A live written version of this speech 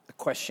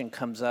question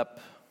comes up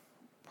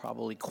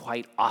probably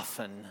quite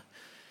often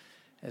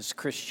as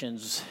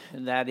Christians,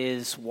 and that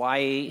is,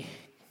 why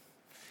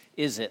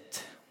is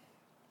it?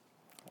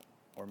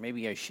 Or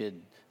maybe I should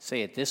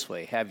say it this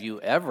way. Have you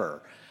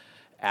ever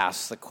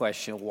asked the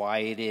question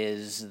why it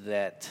is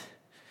that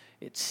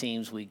it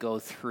seems we go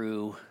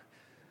through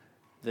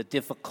the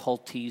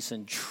difficulties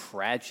and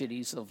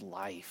tragedies of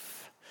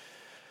life?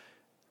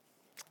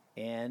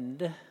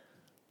 And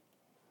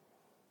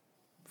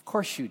of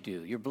course you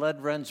do. Your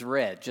blood runs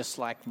red, just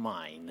like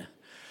mine.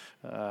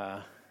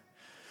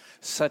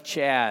 Such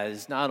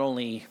as not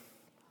only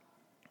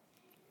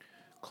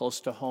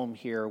close to home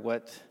here,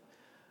 what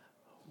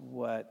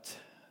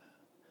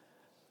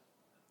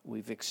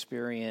we've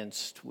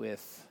experienced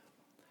with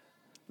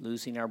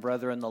losing our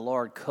brother in the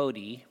Lord,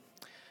 Cody,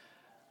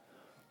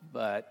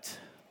 but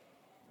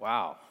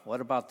wow, what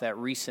about that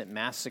recent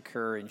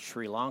massacre in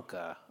Sri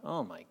Lanka?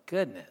 Oh my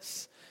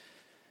goodness.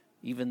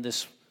 Even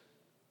this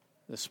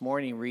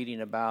morning reading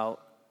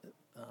about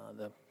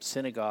the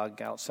synagogue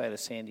outside of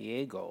San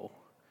Diego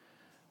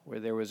where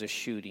there was a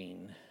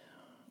shooting,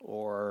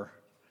 or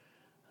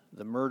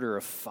the murder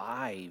of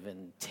 5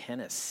 in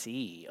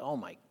Tennessee.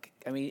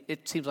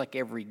 It seems like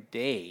every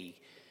day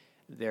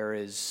there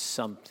is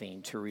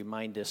something to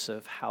remind us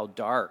of how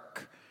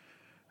dark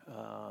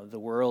the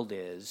world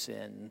is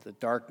and the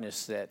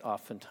darkness that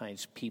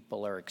oftentimes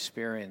people are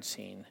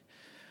experiencing.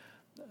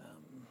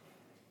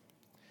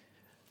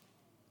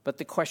 But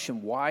the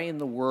question, why in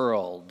the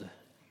world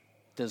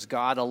does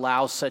God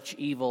allow such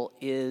evil,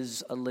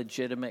 is a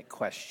legitimate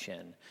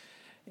question.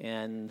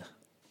 And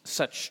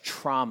such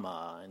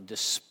trauma and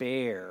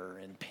despair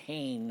and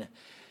pain,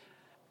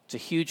 it's a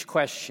huge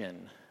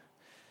question.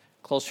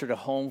 Closer to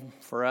home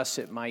for us,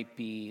 it might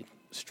be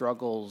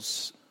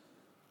struggles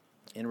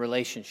in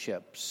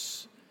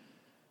relationships,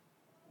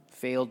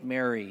 failed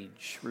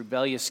marriage,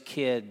 rebellious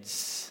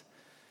kids,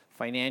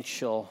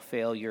 financial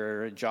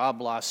failure,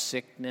 job loss,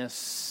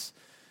 sickness,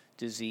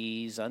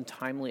 disease,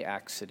 untimely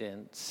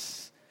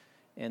accidents,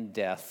 and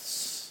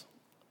deaths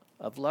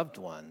of loved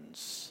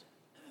ones.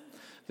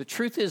 The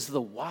truth is,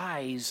 the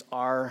whys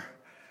are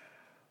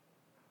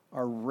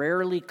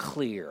rarely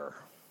clear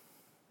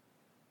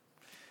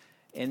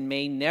and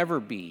may never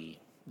be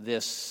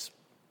this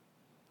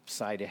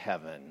side of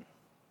heaven.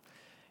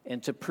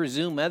 And to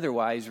presume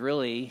otherwise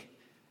really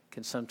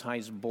can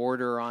sometimes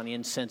border on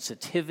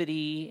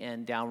insensitivity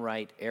and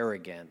downright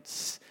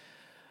arrogance.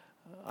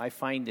 I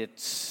find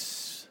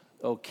it's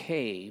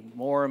okay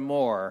more and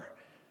more,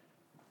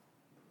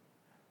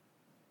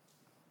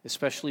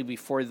 especially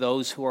before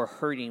those who are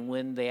hurting,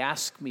 when they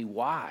ask me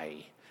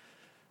why,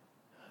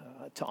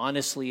 to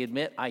honestly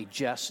admit I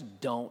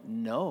just don't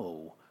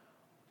know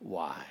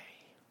why.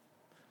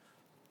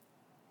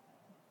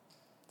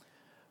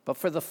 But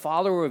for the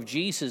follower of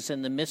Jesus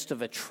in the midst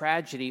of a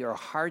tragedy or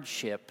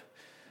hardship,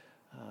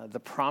 the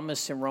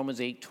promise in Romans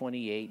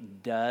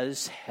 8:28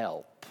 does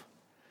help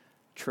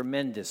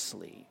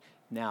tremendously.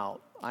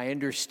 Now, I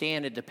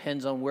understand it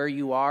depends on where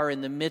you are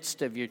in the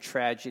midst of your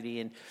tragedy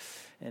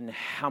and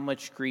how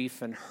much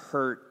grief and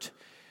hurt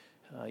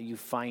you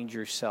find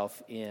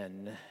yourself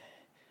in.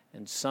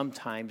 And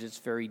sometimes it's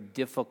very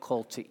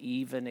difficult to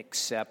even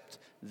accept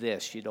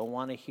this. You don't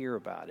want to hear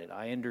about it.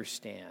 I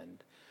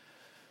understand.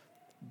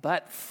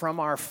 But from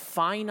our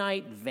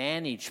finite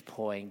vantage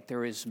point,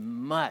 there is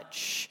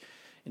much,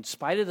 in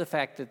spite of the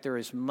fact that there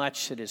is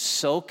much that is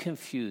so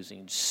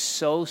confusing,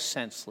 so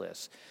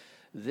senseless,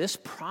 this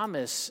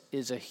promise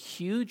is a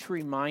huge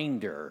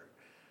reminder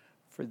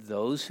for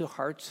those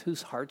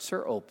whose hearts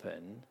are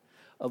open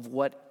of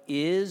what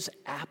is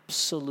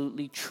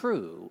absolutely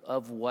true,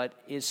 of what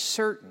is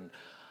certain,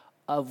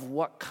 of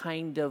what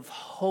kind of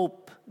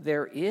hope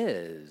there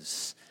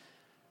is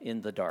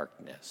in the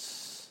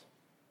darkness.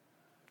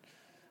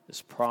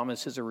 This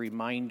promise is a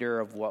reminder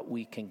of what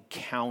we can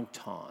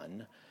count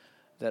on,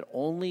 that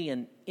only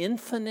an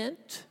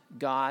infinite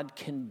God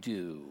can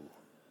do,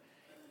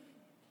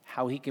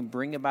 how he can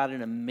bring about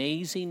an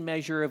amazing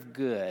measure of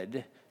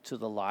good to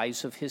the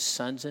lives of his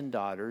sons and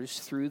daughters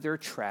through their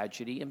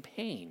tragedy and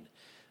pain.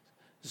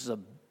 This is a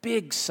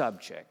big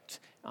subject.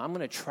 I'm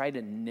going to try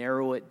to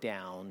narrow it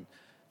down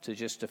to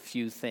just a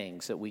few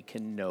things that we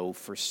can know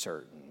for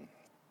certain.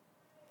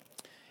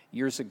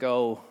 Years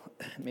ago,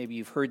 maybe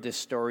you've heard this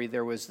story,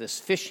 there was this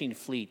fishing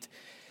fleet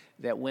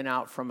that went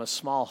out from a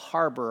small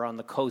harbor on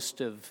the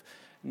coast of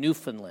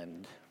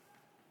Newfoundland.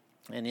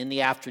 And in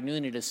the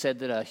afternoon, it is said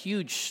that a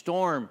huge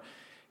storm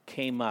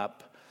came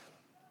up.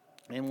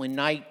 And when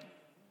night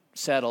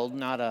settled,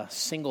 not a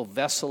single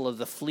vessel of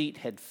the fleet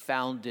had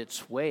found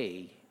its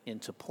way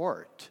into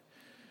port.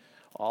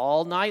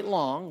 All night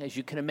long, as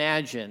you can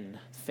imagine,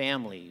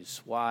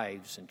 families,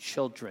 wives, and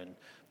children,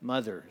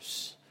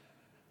 mothers,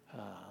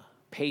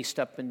 paced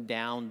up and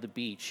down the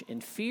beach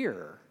in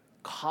fear,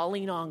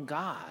 calling on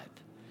God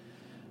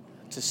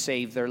to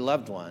save their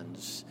loved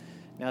ones.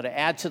 Now, to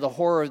add to the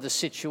horror of the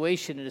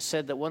situation, it is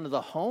said that one of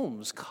the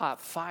homes caught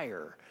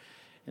fire.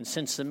 And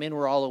since the men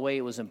were all away,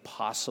 it was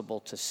impossible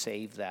to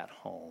save that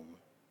home.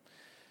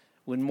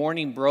 When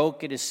morning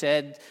broke, it is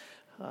said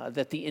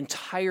that the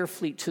entire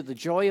fleet, to the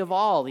joy of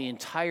all, the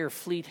entire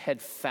fleet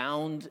had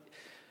found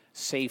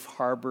safe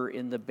harbor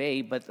in the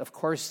bay. But of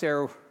course,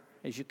 there,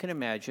 as you can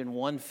imagine,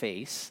 one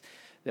face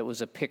that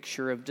was a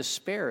picture of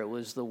despair. It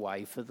was the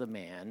wife of the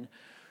man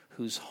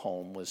whose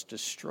home was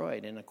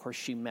destroyed. And of course,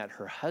 she met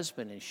her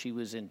husband, and she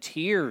was in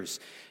tears.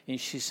 And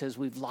she says,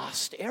 "We've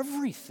lost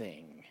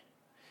everything.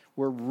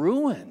 We're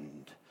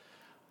ruined.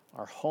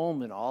 Our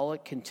home and all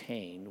it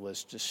contained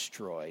was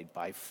destroyed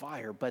by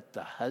fire." But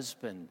the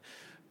husband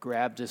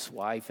grabbed his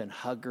wife and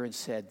hugged her and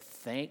said,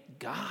 "Thank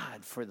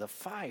God for the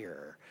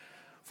fire,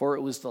 for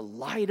it was the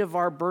light of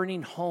our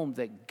burning home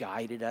that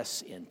guided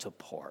us into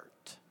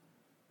port."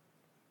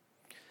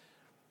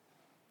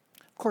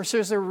 Of course,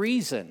 there's a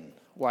reason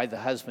why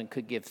the husband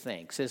could give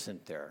thanks,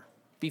 isn't there?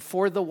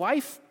 Before the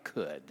wife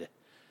could.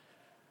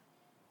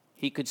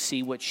 He could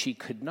see what she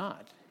could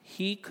not.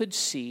 He could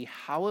see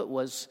how it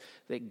was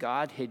that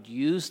God had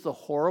used the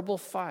horrible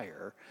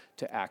fire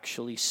to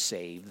actually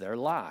save their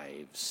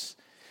lives.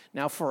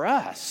 Now, for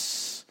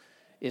us,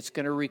 it's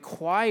going to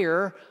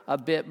require a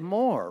bit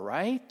more,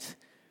 right?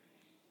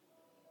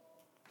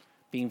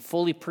 Being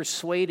fully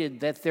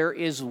persuaded that there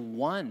is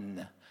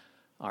one,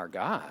 our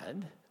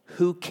God,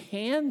 who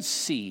can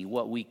see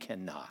what we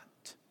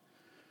cannot,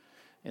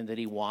 and that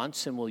he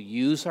wants and will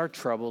use our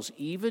troubles,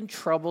 even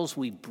troubles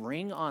we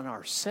bring on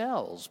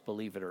ourselves,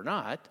 believe it or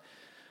not,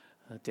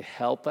 to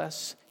help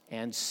us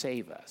and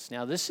save us.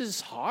 Now, this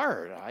is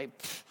hard.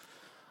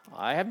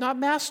 I have not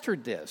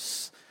mastered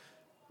this.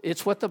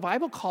 It's what the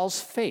Bible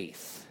calls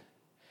faith.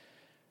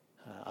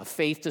 A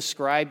faith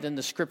described in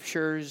the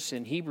scriptures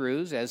in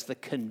Hebrews as the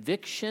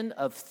conviction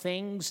of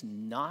things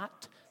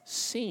not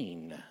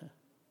seen.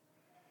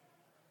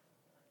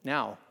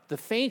 Now,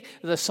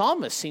 the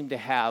psalmist seemed to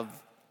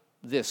have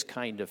this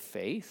kind of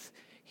faith.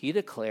 He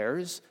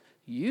declares,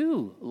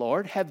 "You,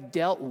 Lord, have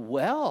dealt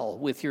well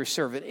with your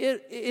servant.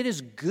 It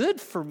is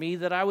good for me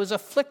that I was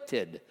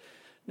afflicted."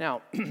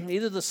 Now,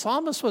 either the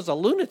psalmist was a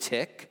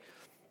lunatic,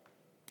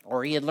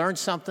 or he had learned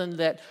something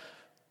that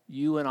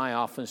you and I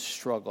often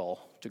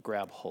struggle to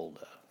grab hold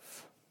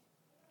of.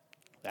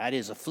 That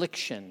is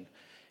affliction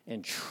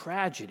and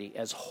tragedy,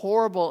 as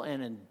horrible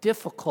and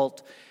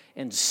difficult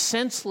and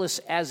senseless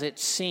as it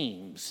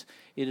seems,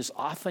 it is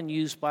often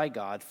used by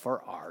God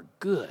for our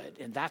good.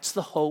 And that's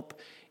the hope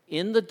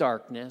in the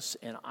darkness,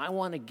 and I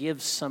want to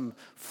give some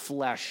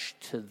flesh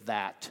to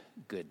that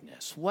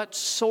goodness. What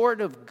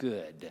sort of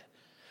good?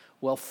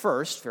 Well,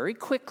 first, very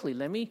quickly,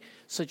 let me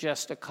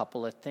suggest a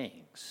couple of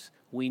things.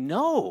 We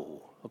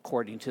know,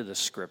 according to the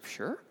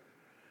scripture,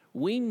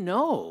 we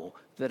know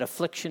that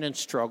affliction and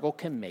struggle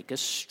can make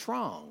us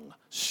strong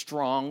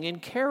in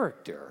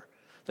character.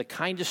 The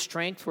kind of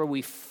strength where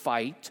we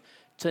fight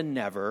to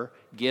never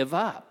give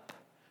up.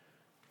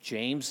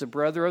 James, the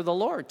brother of the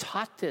Lord,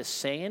 taught this,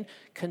 saying,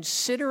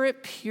 "Consider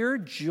it pure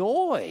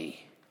joy,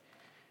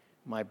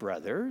 my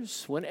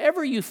brothers,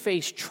 whenever you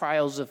face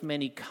trials of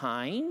many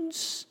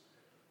kinds,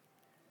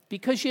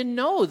 because you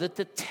know that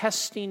the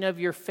testing of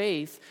your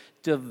faith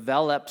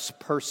develops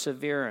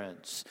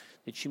perseverance,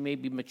 that you may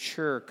be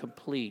mature,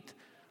 complete,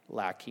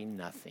 lacking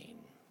nothing."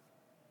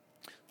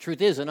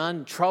 Truth is, an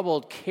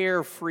untroubled,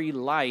 carefree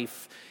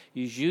life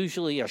is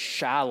usually a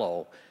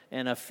shallow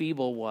and a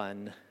feeble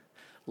one.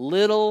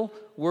 Little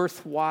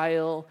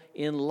worthwhile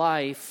in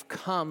life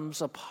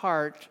comes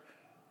apart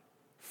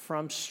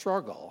from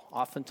struggle,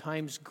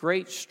 oftentimes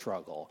great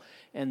struggle.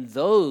 And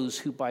those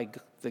who, by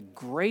the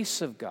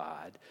grace of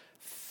God,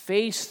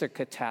 face their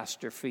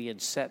catastrophe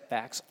and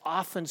setbacks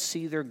often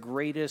see their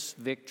greatest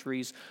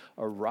victories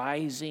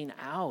arising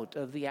out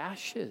of the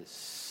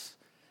ashes.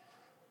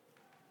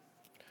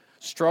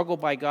 Struggle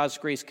by God's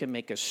grace can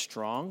make us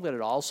strong, but it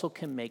also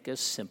can make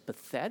us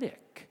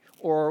sympathetic,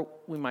 or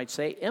we might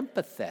say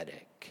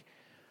empathetic.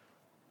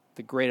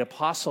 The great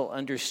apostle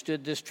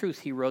understood this truth.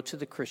 He wrote to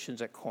the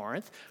Christians at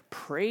Corinth,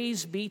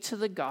 "Praise be to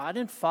the God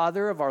and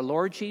Father of our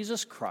Lord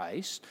Jesus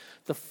Christ,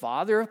 the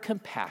Father of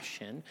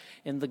compassion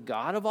and the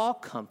God of all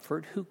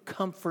comfort, who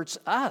comforts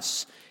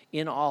us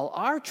in all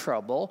our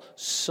trouble,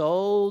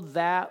 so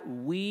that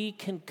we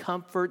can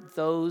comfort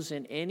those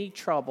in any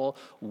trouble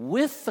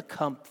with the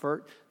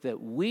comfort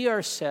that we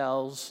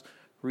ourselves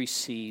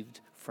received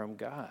from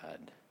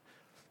God."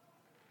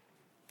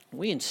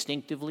 We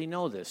instinctively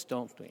know this,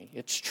 don't we?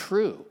 It's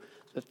true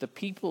that the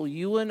people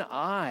you and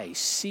I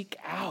seek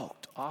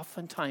out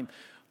oftentimes,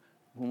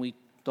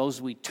 those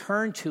we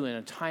turn to in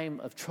a time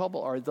of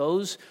trouble, are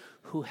those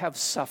who have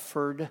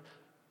suffered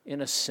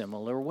in a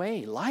similar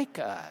way, like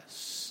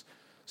us.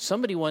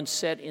 Somebody once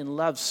said, "In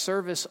love's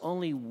service,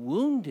 only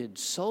wounded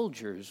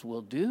soldiers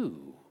will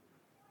do."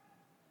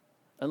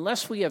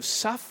 Unless we have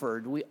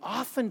suffered, we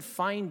often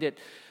find it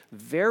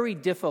very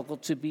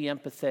difficult to be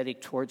empathetic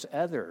towards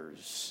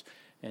others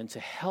and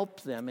to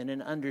help them in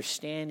an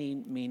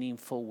understanding,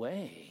 meaningful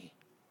way.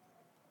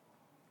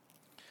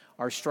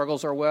 Our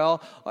struggles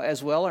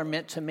are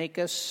meant to make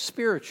us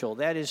spiritual,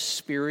 that is,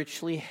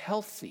 spiritually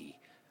healthy.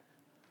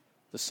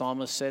 The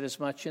psalmist said as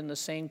much in the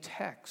same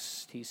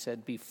text. He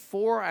said,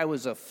 "Before I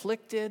was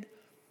afflicted,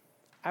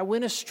 I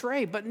went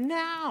astray, but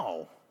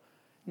now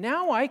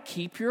I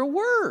keep your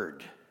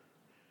word.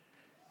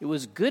 It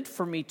was good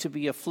for me to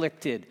be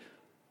afflicted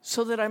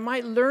so that I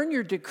might learn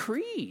your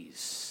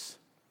decrees.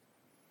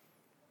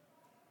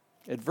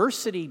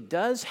 Adversity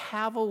does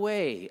have a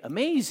way,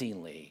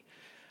 amazingly,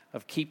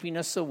 of keeping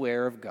us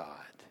aware of God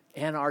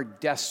and our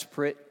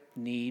desperate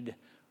need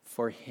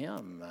for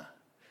Him.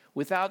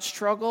 Without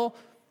struggle,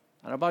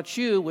 I don't know about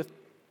you,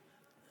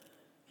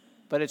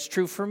 but it's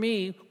true for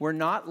me, we're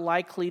not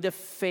likely to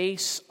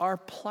face our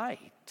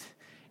plight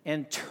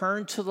and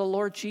turn to the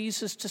Lord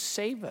Jesus to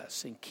save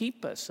us and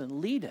keep us and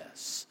lead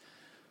us.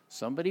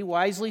 Somebody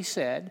wisely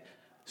said,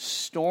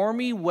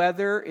 stormy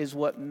weather is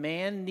what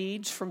man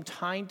needs from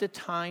time to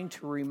time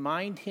to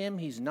remind him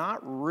he's not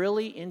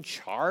really in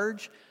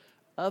charge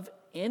of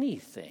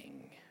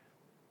anything.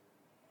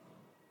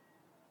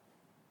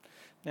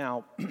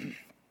 Now,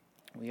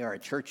 we are a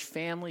church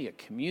family, a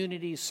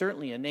community,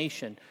 certainly a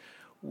nation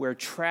where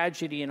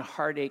tragedy and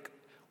heartache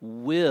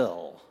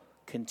will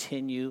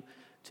continue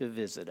to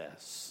visit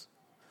us.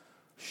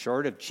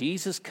 Short of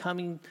Jesus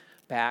coming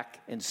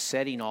back and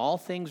setting all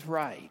things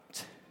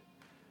right,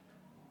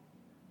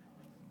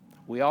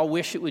 we all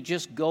wish it would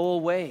just go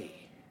away,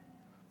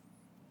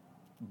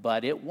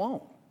 but it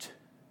won't.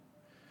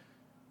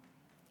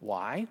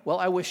 Why? Well,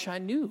 I wish I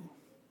knew.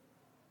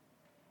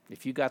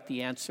 If you got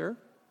the answer,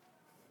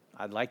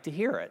 I'd like to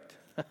hear it.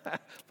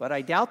 But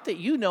I doubt that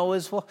you know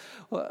as well,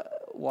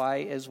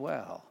 why as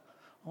well.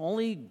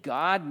 Only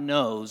God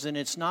knows, and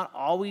it's not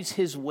always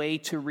His way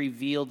to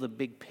reveal the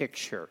big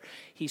picture.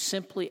 He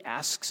simply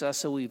asks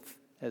us,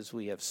 as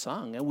we have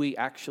sung, and we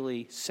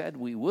actually said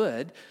we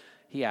would,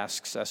 He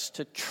asks us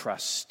to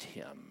trust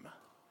Him.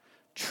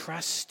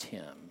 Trust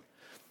Him.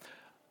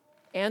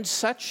 And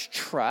such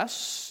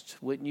trust,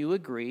 wouldn't you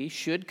agree,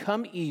 should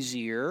come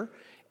easier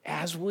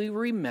as we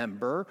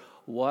remember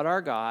what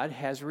our God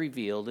has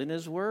revealed in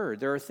His Word.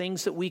 There are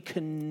things that we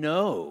can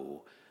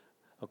know,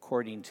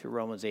 according to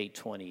Romans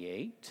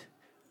 8:28.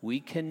 We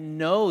can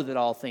know that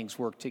all things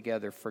work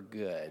together for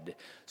good.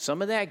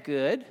 Some of that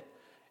good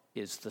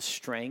is the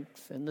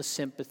strength and the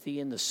sympathy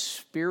and the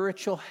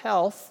spiritual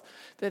health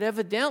that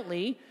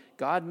evidently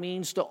God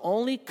means to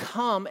only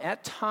come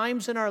at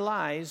times in our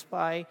lives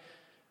by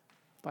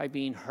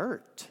being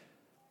hurt.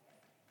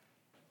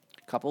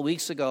 A couple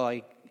weeks ago,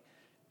 I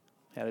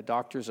had a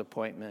doctor's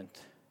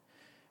appointment.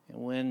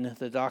 And when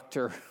the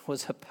doctor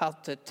was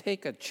about to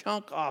take a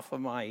chunk off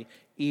of my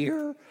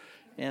ear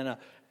and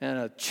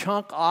a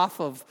chunk off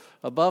of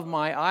above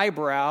my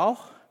eyebrow,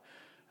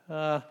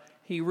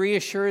 he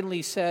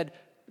reassuringly said,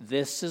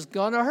 "This is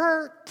going to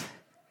hurt,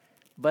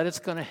 but it's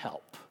going to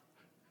help."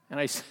 And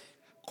I said,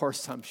 of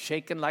course, I'm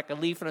shaking like a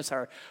leaf, and I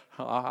said,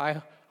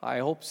 I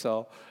hope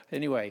so.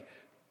 Anyway,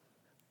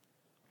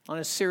 on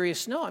a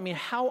serious note, I mean,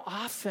 how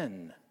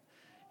often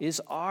is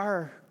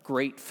our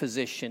great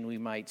physician, we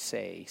might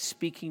say,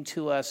 speaking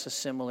to us a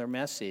similar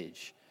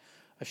message,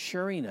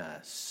 assuring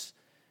us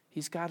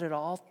He's got it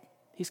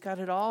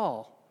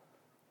all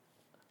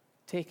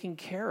taken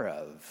care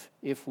of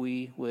if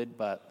we would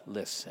but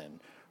listen.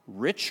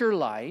 Richer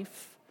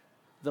life,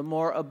 the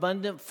more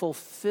abundant,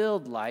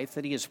 fulfilled life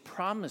that He's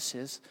promised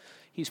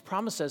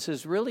us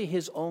is really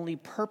His only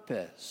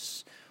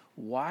purpose.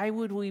 Why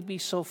would we be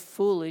so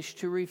foolish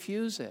to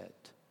refuse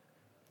it?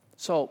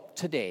 So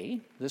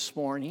today, this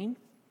morning,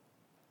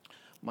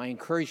 my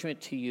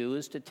encouragement to you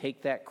is to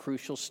take that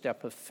crucial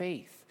step of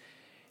faith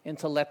and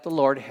to let the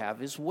Lord have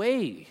His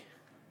way.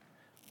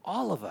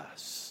 All of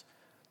us,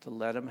 to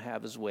let Him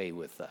have His way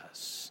with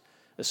us,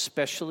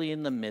 especially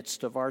in the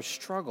midst of our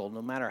struggle,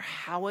 no matter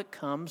how it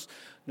comes,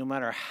 no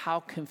matter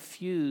how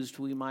confused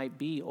we might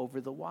be over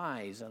the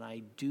whys. And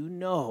I do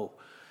know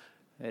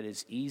that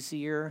it's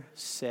easier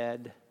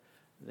said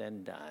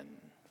than done.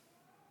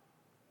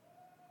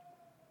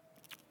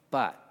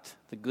 But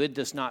the good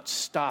does not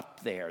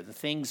stop there. The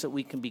things that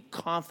we can be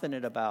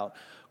confident about,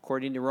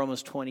 according to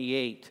Romans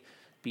 28,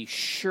 be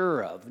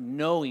sure of,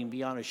 knowing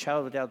beyond a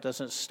shadow of a doubt,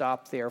 doesn't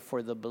stop there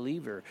for the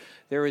believer.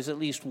 There is at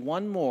least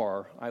one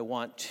more I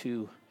want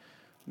to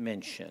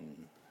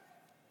mention.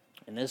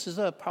 And this is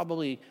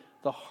probably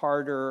the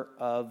harder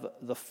of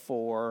the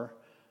four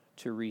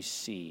to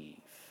receive.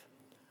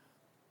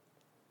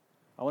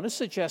 I want to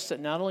suggest that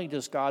not only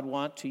does God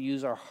want to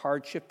use our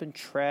hardship and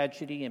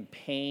tragedy and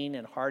pain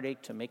and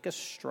heartache to make us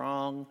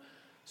strong,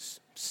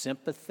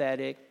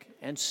 sympathetic,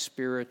 and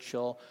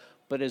spiritual,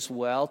 but as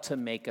well to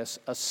make us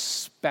a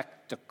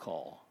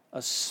spectacle.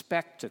 A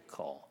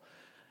spectacle.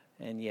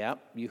 And yep,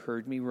 you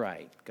heard me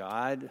right.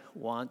 God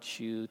wants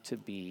you to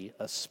be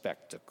a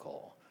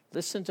spectacle.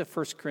 Listen to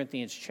 1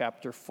 Corinthians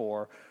chapter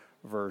 4,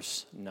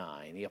 verse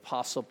 9. The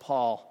Apostle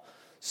Paul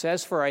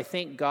says, "For I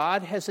think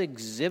God has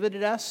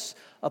exhibited us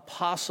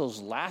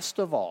apostles last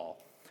of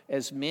all,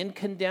 as men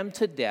condemned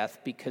to death,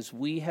 because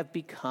we have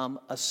become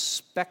a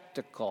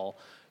spectacle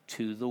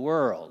to the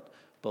world,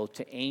 both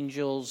to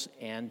angels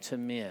and to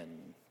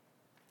men."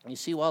 You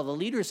see, while the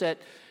leaders at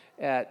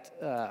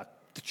the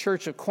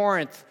church of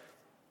Corinth,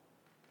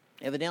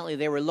 evidently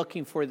they were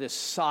looking for this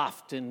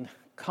soft and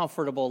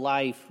comfortable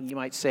life, you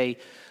might say,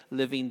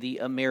 living the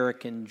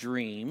American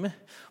dream.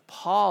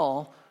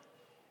 Paul,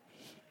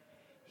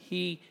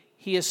 he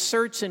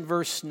asserts in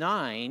verse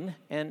 9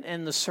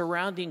 and the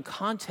surrounding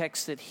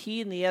context that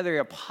he and the other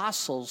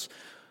apostles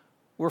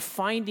were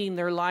finding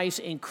their lives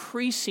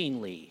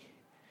increasingly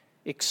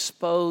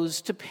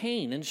exposed to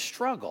pain and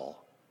struggle,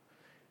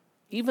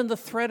 even the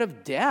threat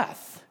of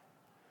death.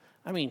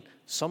 I mean,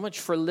 so much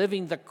for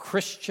living the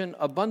Christian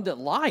abundant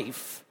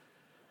life.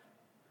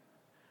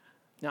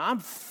 Now, I'm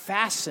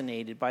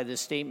fascinated by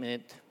this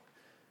statement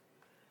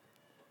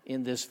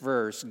in this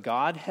verse.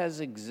 God has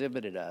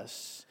exhibited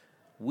us.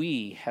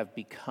 We have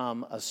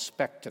become a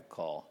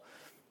spectacle.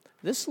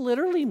 This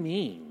literally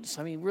means,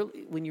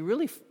 really,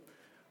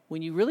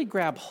 when you really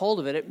grab hold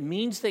of it, it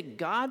means that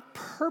God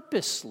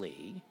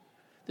purposely,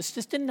 this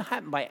just didn't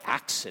happen by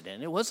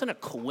accident. It wasn't a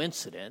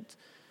coincidence.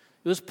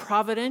 It was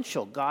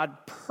providential.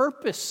 God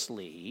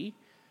purposely,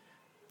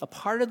 a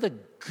part of the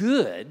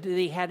good that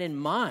he had in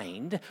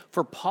mind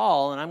for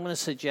Paul, and I'm going to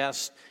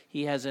suggest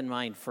he has in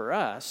mind for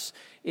us,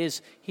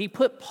 is he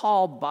put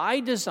Paul by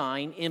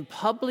design in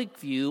public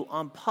view,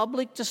 on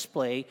public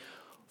display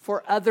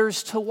for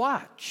others to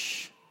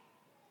watch.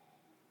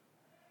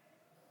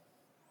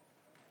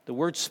 The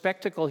word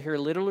spectacle here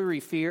literally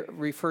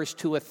refers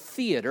to a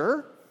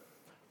theater.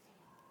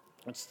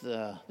 It's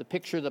the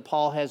picture that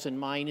Paul has in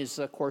mind is,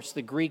 of course,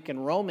 the Greek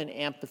and Roman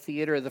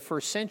amphitheater of the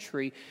first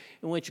century,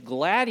 in which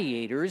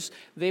gladiators,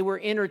 they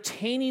were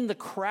entertaining the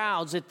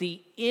crowds at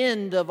the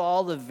end of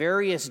all the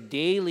various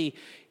daily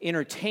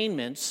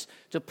entertainments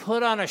to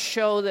put on a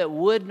show that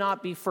would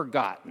not be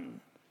forgotten,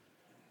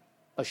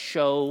 a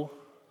show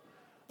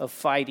of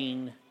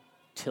fighting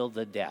till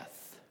the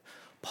death.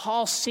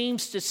 Paul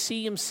seems to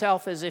see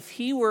himself as if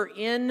he were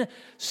in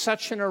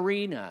such an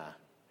arena,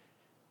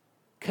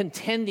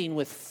 contending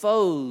with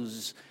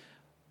foes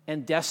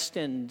and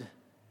destined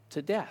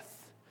to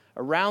death.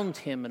 Around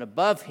him and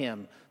above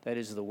him, that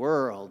is the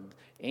world,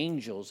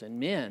 angels and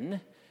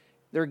men,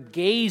 they're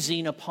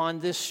gazing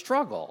upon this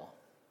struggle.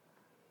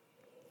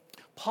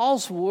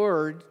 Paul's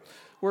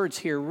words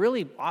here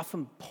really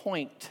often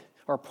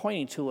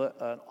pointing to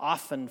an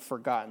often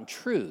forgotten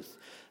truth,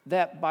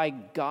 that by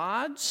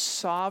God's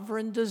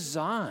sovereign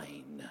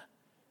design,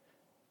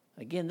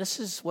 again, this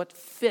is what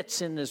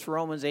fits in this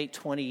Romans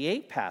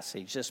 8:28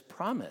 passage, this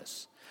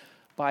promise.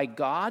 By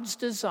God's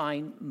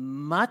design,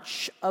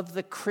 much of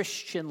the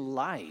Christian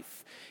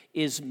life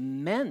is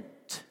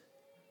meant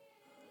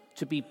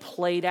to be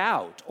played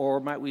out,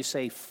 or might we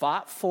say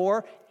fought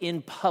for,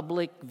 in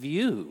public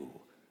view.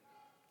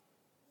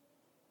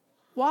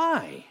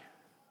 Why?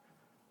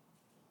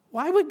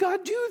 Why would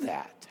God do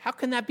that? How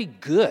can that be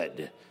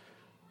good?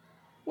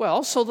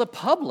 Well, so the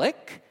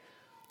public,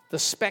 the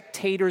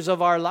spectators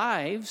of our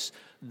lives,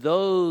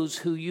 those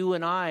who you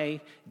and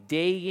I,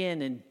 day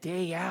in and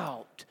day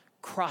out,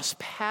 cross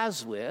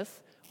paths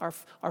with,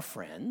 our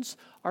friends,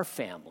 our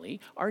family,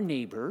 our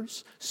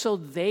neighbors, so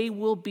they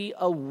will be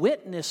a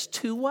witness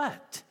to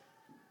what?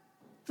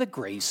 The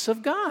grace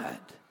of God,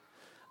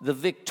 the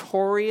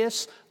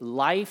victorious,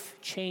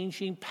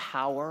 life-changing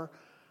power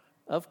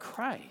of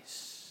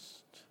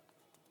Christ.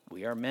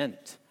 We are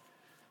meant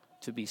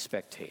to be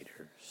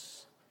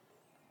spectators.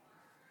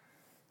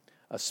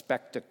 A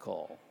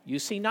spectacle. You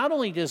see, not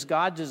only does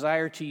God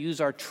desire to use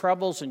our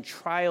troubles and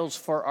trials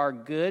for our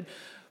good,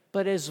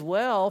 but as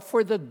well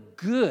for the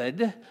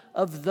good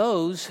of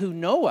those who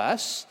know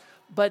us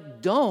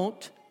but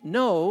don't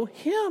know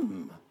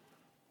Him.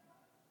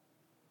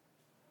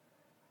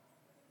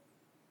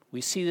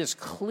 We see this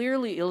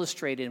clearly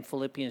illustrated in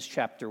Philippians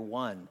chapter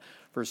 1,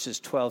 verses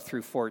 12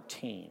 through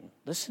 14.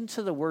 Listen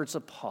to the words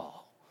of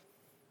Paul.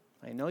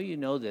 I know you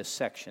know this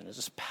section. This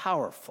is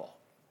powerful.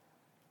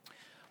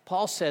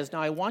 Paul says,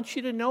 "Now I want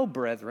you to know,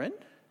 brethren,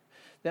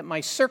 that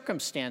my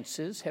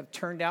circumstances have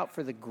turned out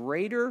for the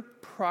greater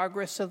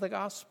progress of the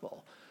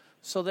gospel,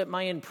 so that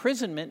my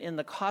imprisonment in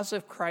the cause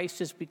of Christ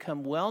has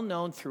become well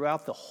known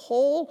throughout the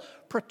whole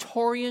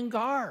Praetorian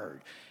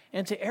Guard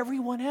and to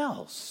everyone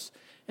else,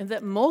 and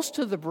that most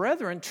of the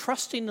brethren,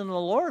 trusting in the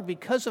Lord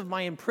because of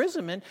my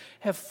imprisonment,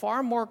 have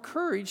far more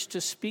courage to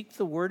speak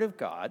the word of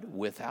God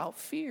without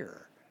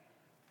fear."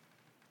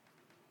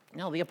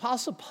 Now, the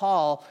Apostle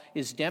Paul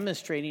is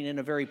demonstrating in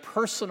a very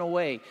personal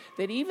way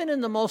that even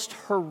in the most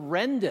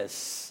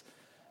horrendous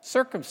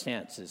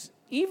circumstances,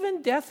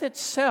 even death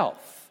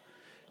itself,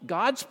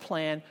 God's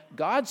plan,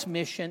 God's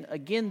mission,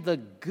 again, the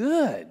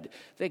good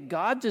that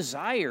God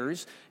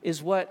desires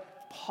is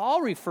what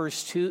Paul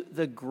refers to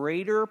the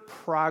greater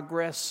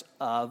progress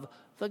of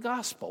the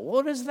gospel.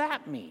 What does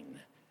that mean?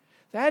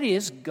 That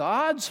is,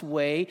 God's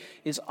way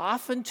is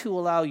often to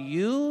allow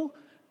you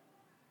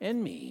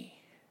and me,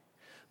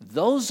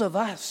 those of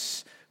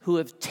us who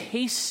have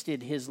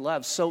tasted His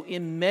love so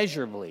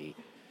immeasurably,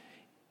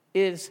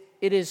 it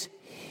is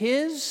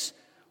His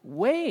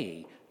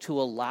way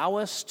to allow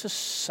us to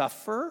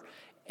suffer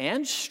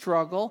and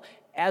struggle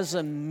as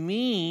a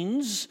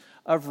means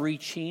of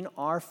reaching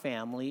our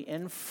family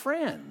and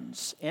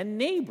friends and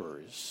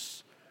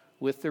neighbors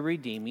with the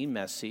redeeming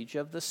message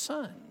of the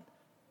Son.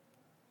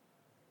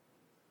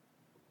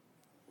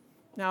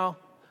 Now,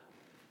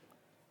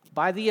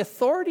 by the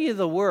authority of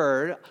the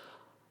word,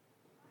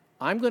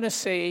 I'm going to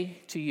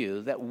say to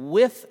you that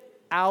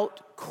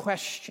without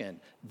question,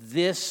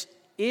 this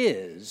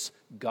is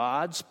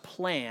God's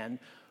plan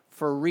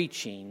for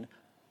reaching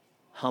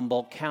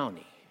Humboldt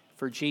County,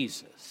 for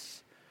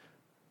Jesus,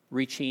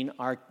 reaching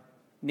our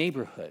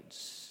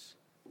neighborhoods.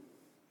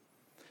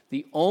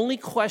 The only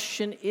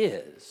question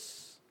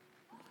is,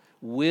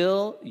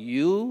 will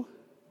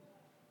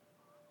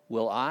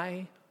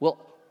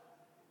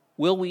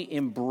we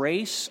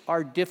embrace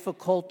our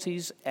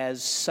difficulties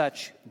as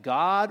such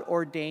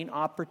God-ordained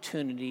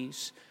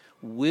opportunities?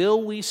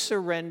 Will we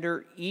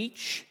surrender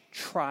each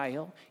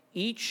trial,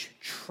 each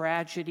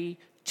tragedy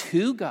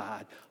to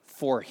God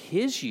for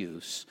His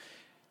use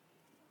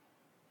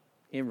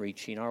in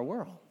reaching our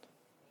world?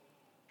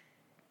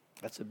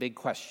 That's a big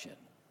question.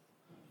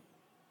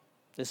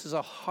 This is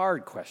a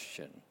hard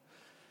question.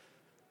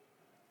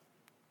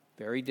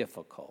 Very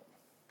difficult.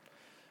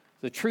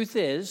 The truth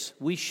is,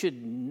 we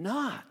should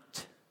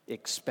not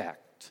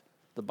expect.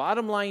 The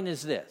bottom line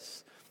is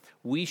this: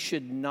 we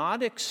should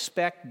not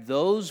expect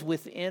those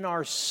within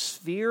our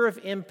sphere of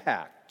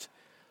impact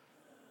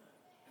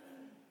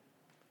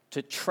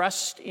to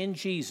trust in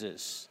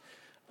Jesus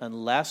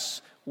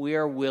unless we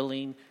are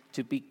willing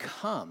to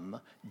become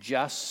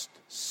just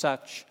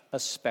such a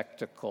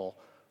spectacle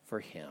for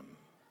Him.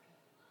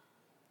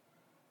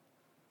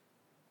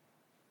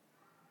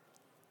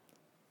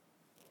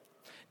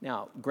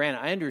 Now,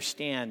 granted, I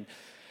understand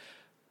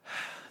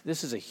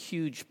this is a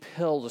huge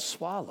pill to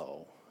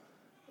swallow.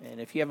 And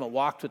if you haven't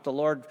walked with the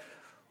Lord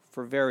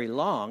for very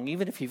long,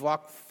 even if you've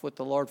walked with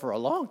the Lord for a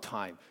long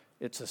time,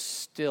 it's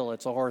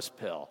a horse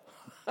pill.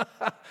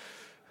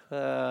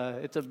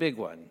 It's a big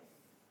one.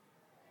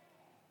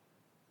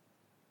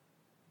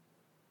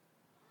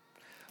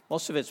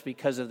 Most of it's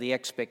because of the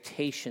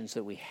expectations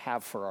that we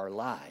have for our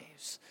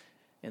lives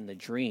and the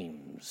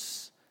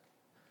dreams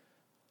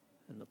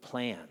and the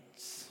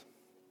plans.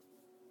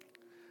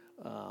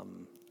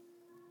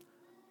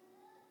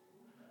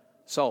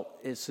 So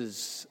this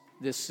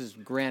is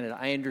granted.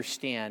 I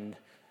understand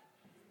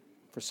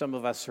for some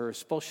of us who are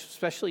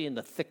especially in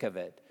the thick of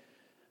it,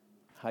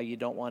 how you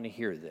don't want to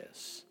hear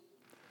this.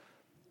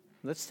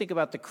 Let's think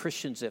about the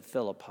Christians at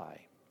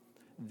Philippi.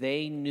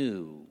 They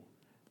knew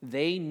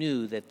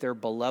that their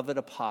beloved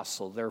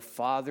apostle, their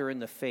father in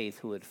the faith,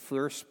 who had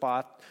first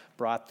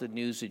brought the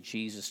news of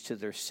Jesus to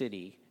their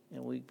city,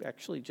 and we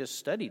actually just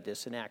studied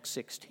this in Acts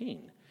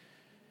 16,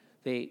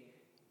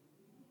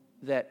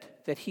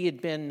 that he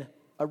had been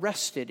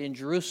arrested in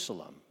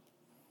Jerusalem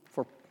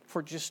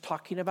for just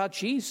talking about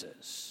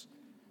Jesus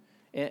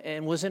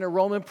and was in a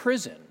Roman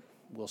prison.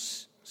 We'll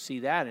see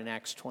that in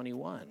Acts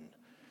 21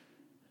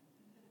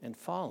 and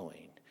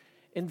following.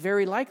 And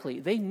very likely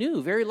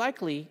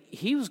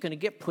he was going to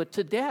get put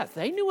to death.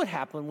 They knew what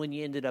happened when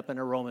you ended up in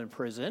a Roman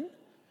prison.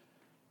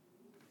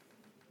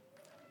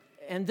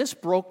 And this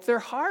broke their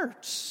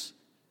hearts.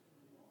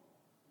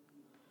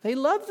 They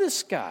loved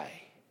this guy.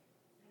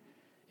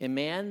 And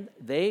man,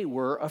 they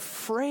were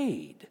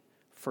afraid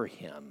for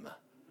him.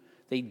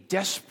 They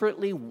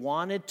desperately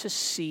wanted to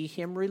see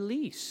him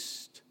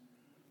released.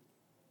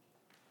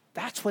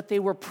 That's what they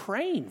were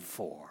praying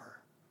for.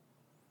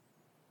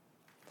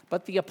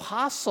 But the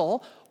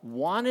apostle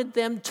wanted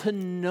them to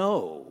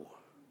know.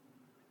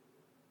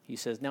 He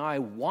says, now I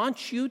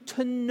want you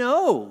to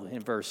know, in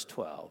verse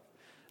 12,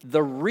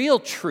 the real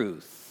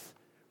truth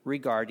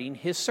regarding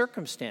his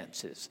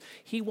circumstances.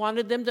 He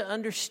wanted them to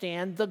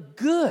understand the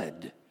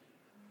good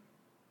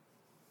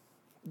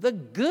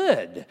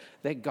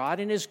that God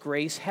in His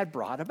grace had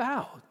brought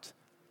about.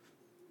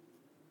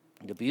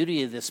 The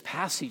beauty of this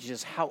passage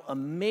is how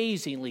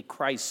amazingly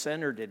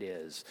Christ-centered it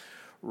is,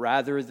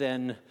 rather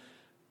than,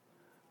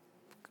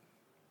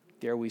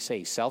 dare we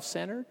say,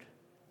 self-centered?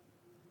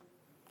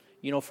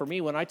 You know, for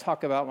me, when I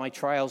talk about my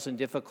trials and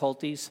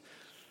difficulties,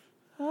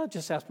 I'll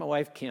just ask my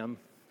wife, Kim.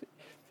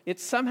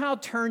 It somehow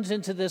turns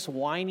into this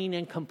whining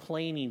and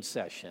complaining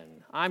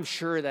session. I'm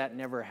sure that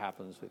never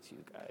happens with you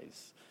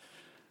guys.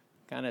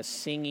 Kind of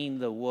singing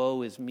the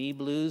woe is me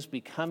blues,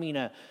 becoming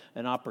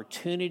an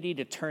opportunity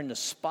to turn the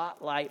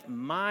spotlight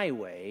my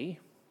way,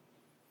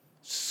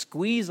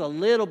 squeeze a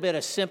little bit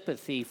of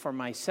sympathy for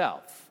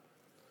myself.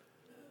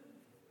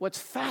 What's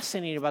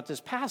fascinating about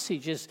this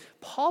passage is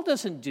Paul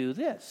doesn't do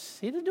this.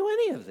 He didn't do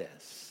any of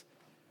this.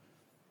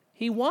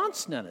 He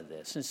wants none of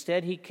this.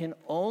 Instead, he can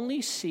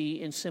only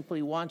see and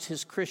simply wants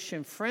his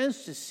Christian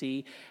friends to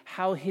see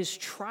how his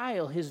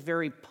trial, his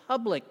very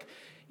public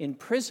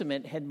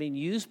imprisonment, had been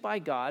used by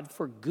God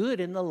for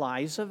good in the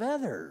lives of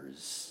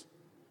others.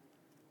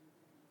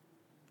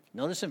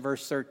 Notice in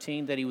verse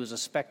 13 that he was a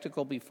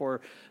spectacle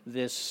before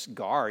this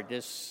guard,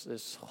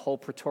 this whole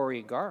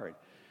Praetorian guard.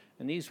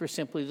 And these were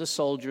simply the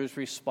soldiers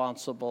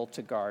responsible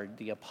to guard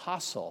the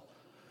apostle.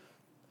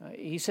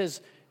 He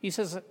says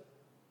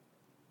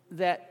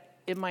that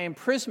in my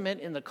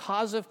imprisonment in the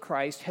cause of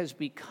Christ has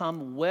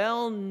become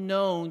well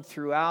known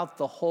throughout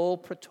the whole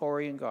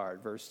Praetorian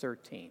Guard, verse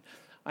 13.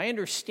 I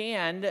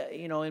understand,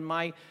 in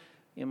my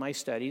in my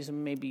studies,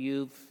 and maybe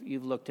you've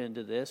looked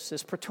into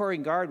this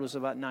Praetorian Guard was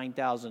about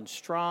 9,000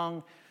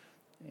 strong,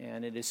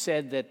 and it is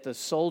said that the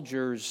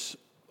soldiers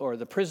or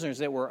the prisoners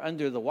that were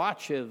under the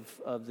watch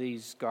of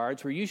these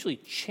guards were usually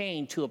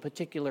chained to a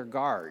particular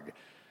guard.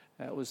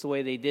 That was the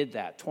way they did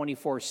that,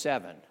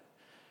 24/7.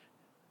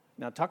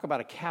 Now, talk about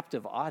a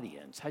captive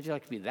audience. How'd you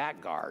like to be that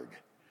guard,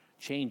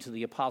 chained to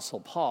the Apostle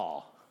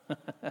Paul?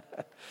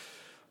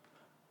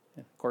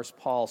 Of course,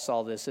 Paul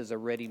saw this as a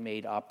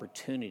ready-made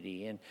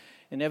opportunity, and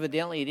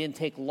evidently it didn't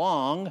take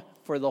long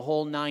for the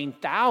whole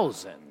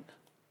 9,000.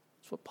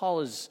 That's what Paul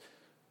is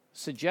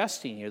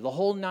suggesting here. The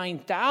whole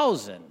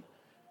 9,000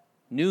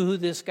 knew who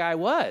this guy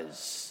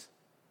was.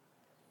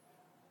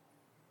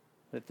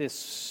 That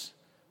this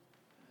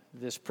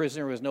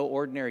prisoner was no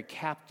ordinary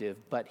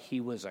captive, but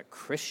he was a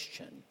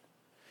Christian.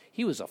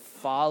 He was a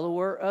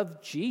follower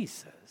of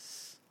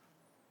Jesus.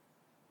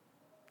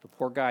 The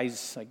poor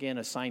guys, again,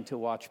 assigned to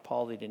watch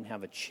Paul, they didn't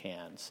have a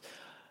chance.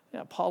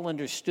 Now, Paul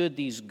understood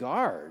these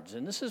guards,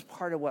 and this is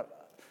part of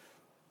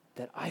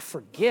that I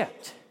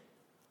forget.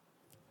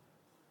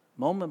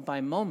 Moment by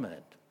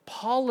moment,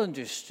 Paul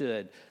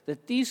understood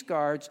that these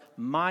guards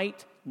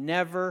might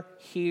never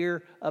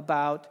hear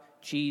about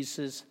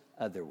Jesus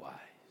otherwise.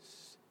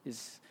 I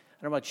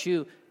don't know about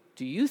you,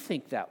 do you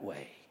think that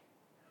way?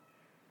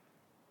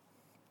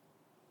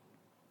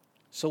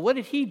 So what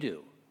did he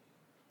do?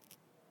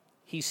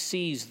 He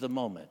seized the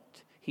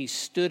moment. He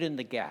stood in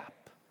the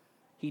gap.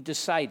 He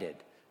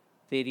decided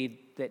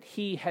that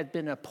he had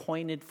been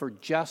appointed for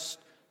just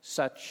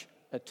such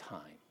a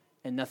time,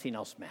 and nothing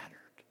else mattered.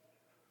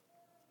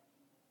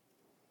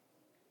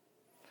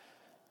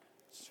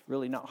 It's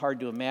really not hard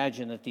to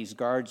imagine that these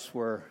guards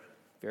were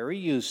very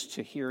used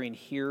to hearing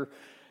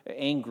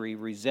angry,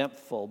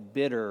 resentful,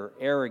 bitter,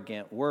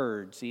 arrogant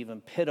words,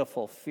 even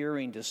pitiful,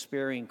 fearing,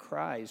 despairing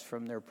cries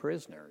from their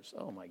prisoners.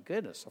 Oh my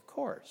goodness, of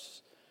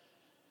course.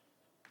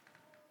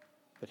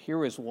 But here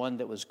was one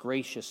that was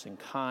gracious and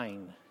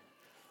kind.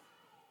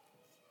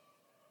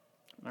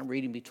 I'm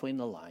reading between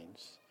the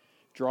lines,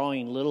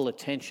 drawing little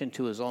attention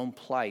to his own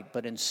plight,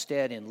 but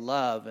instead in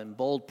love and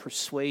bold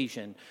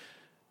persuasion,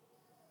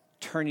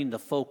 turning the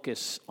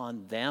focus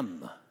on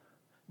them,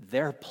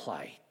 their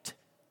plight,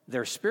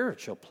 their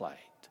spiritual plight.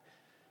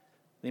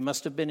 They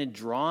must have been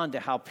drawn to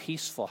how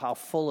peaceful, how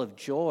full of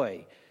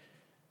joy,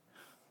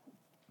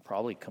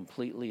 probably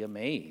completely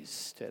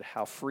amazed at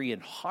how free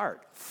in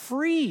heart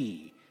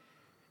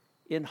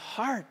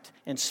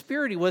and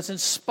spirit he was, in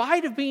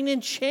spite of being in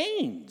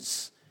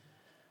chains,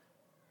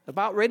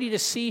 about ready to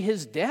see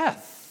his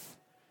death.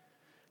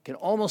 You can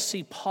almost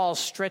see Paul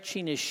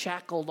stretching his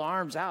shackled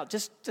arms out.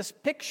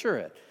 Just picture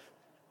it.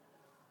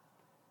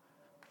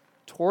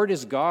 Toward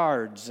his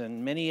guards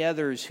and many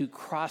others who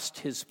crossed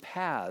his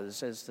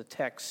paths, as the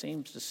text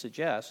seems to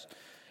suggest,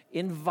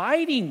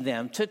 inviting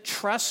them to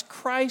trust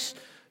Christ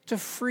to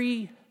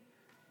free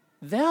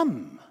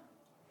them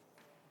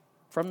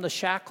from the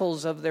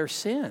shackles of their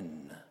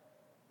sin.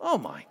 Oh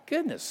my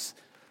goodness.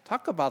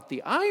 Talk about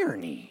the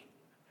irony.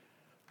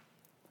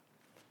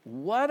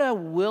 What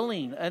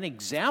an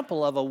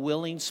example of a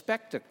willing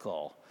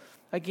spectacle.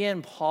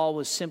 Again, Paul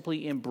was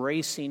simply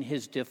embracing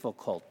his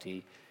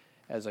difficulty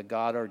as a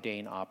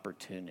God-ordained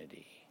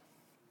opportunity.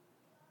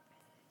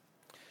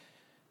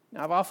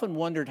 Now, I've often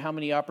wondered how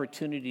many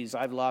opportunities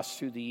I've lost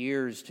through the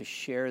years to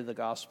share the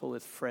gospel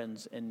with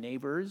friends and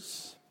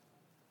neighbors.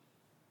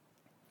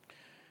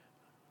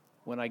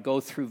 When I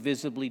go through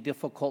visibly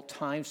difficult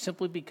times,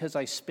 simply because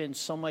I spend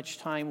so much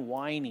time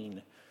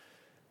whining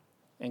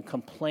and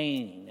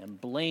complaining and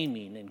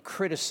blaming and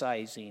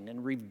criticizing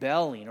and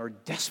rebelling or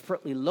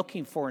desperately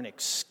looking for an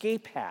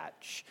escape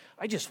hatch.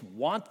 I just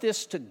want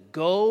this to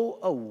go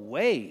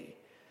away.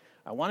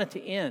 I want it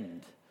to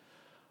end.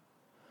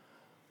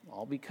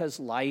 All because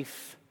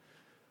life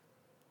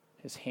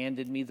has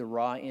handed me the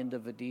raw end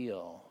of a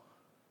deal.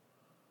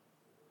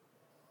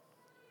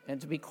 And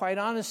to be quite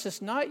honest,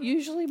 it's not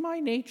usually my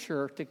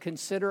nature to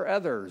consider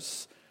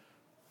others.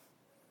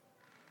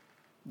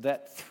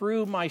 That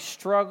through my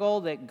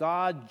struggle that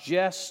God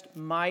just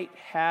might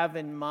have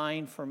in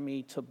mind for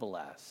me to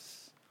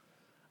bless.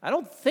 I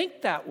don't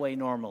think that way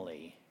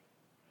normally.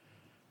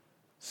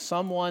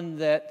 Someone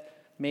that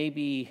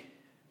maybe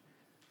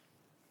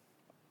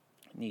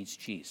needs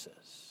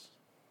Jesus.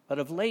 But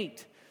of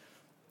late,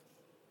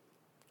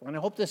 and I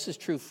hope this is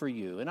true for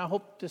you, and I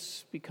hope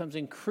this becomes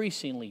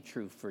increasingly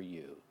true for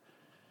you.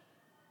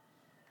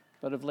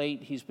 But of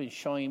late, he's been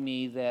showing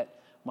me that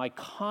my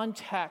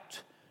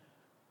contact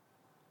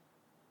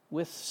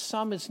with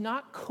some is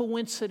not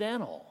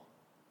coincidental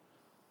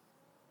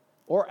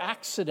or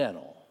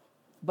accidental,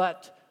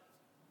 but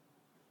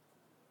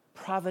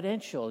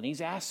providential. And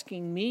he's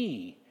asking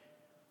me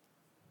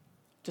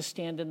to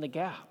stand in the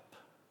gap,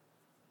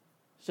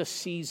 to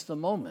seize the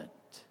moment.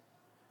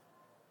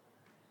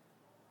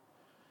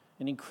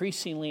 And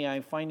increasingly,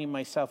 I'm finding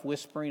myself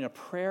whispering a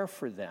prayer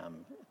for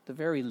them, at the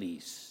very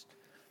least,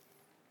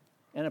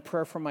 and a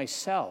prayer for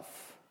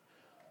myself.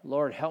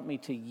 Lord, help me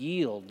to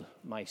yield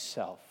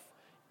myself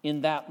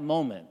in that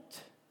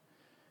moment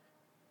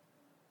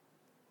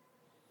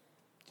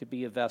to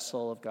be a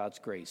vessel of God's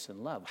grace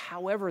and love,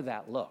 however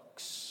that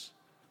looks.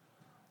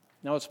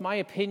 Now, it's my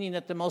opinion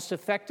that the most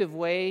effective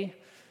way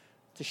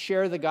to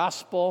share the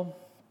gospel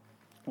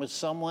with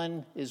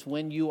someone is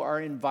when you are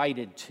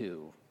invited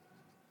to.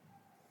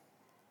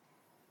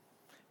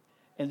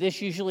 And this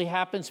usually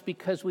happens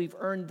because we've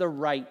earned the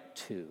right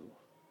to.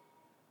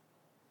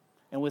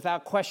 And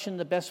without question,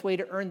 the best way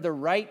to earn the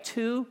right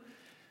to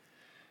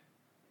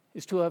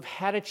is to have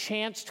had a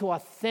chance to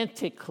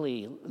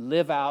authentically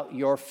live out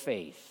your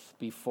faith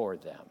before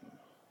them.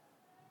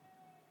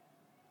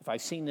 If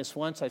I've seen this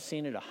once, I've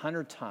seen it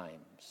 100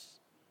 times.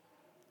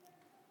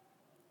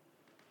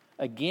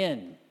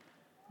 Again,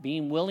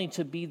 being willing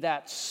to be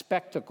that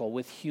spectacle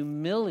with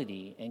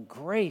humility and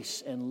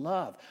grace and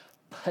love,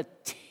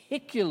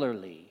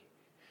 particularly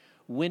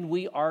when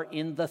we are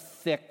in the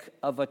thick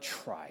of a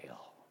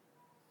trial,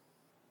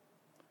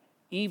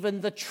 even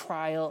the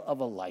trial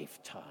of a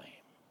lifetime,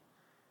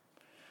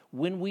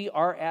 when we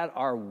are at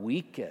our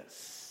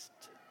weakest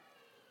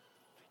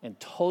and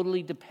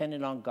totally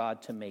dependent on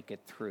God to make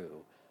it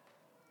through,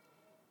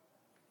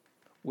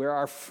 where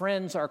our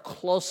friends are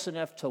close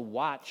enough to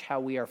watch how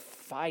we are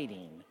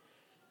fighting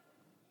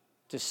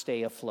to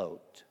stay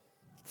afloat,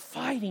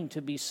 fighting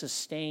to be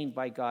sustained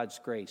by God's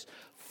grace,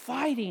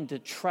 fighting to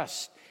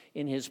trust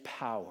in His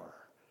power,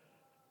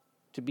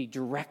 to be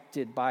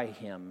directed by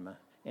Him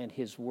and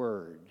His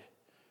Word.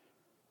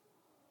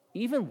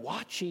 Even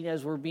watching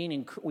as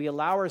we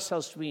allow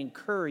ourselves to be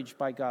encouraged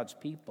by God's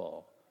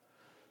people.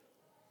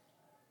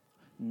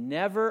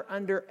 Never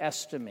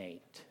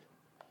underestimate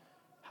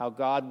how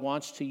God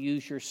wants to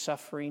use your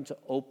suffering to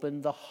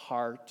open the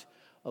heart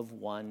of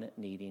one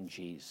needing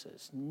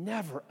Jesus.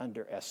 Never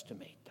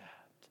underestimate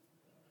that.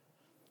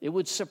 It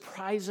would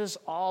surprise us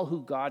all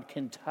who God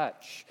can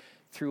touch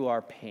through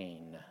our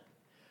pain.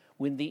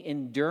 When the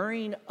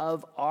enduring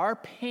of our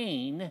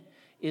pain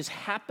is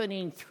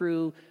happening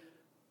through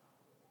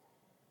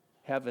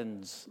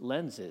heaven's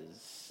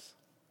lenses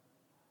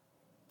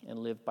and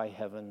lived by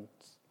heaven's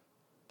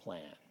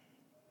plan.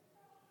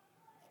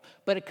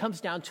 But it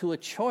comes down to a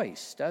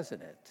choice,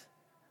 doesn't it?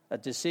 A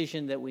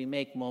decision that we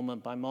make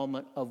moment by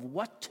moment of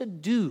what to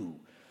do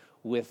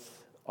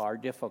with our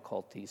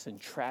difficulties and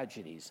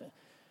tragedies.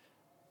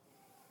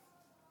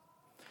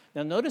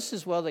 Now, notice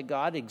as well that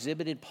God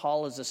exhibited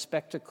Paul as a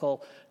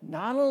spectacle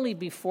not only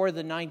before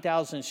the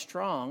 9,000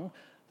 strong,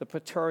 the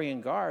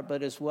Praetorian Guard,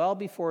 but as well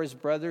before his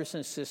brothers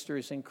and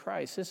sisters in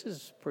Christ. This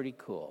is pretty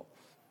cool.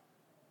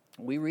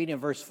 We read in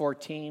verse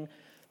 14,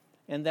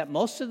 and that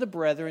most of the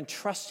brethren,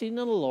 trusting in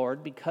the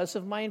Lord because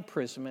of my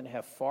imprisonment,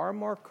 have far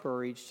more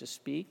courage to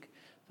speak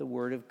the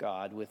word of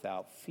God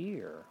without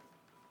fear.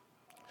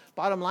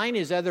 Bottom line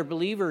is, other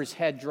believers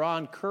had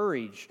drawn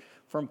courage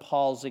from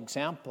Paul's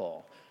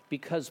example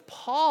because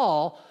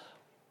Paul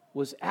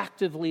was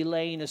actively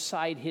laying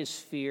aside his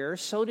fear,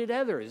 so did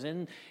others.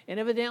 And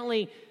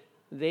evidently,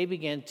 they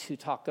began to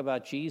talk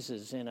about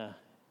Jesus in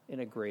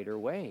a greater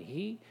way.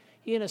 He,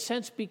 in a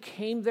sense,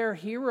 became their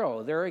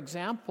hero, their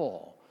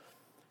example.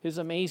 His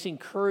amazing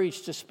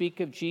courage to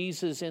speak of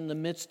Jesus in the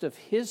midst of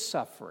his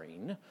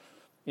suffering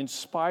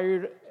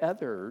inspired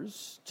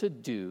others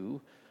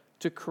to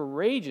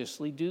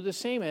courageously do the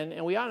same.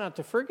 And we ought not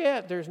to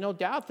forget, there's no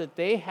doubt that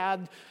they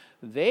had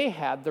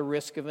the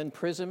risk of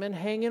imprisonment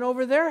hanging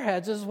over their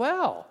heads as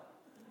well.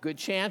 Good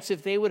chance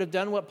if they would have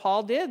done what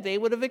Paul did, they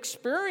would have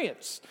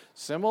experienced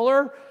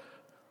similar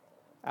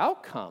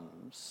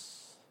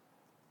outcomes.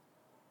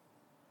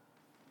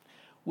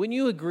 When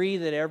you agree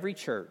that every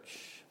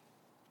church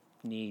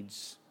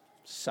needs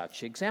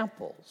such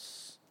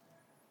examples,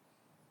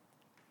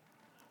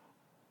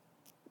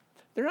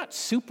 they're not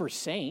super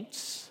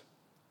saints.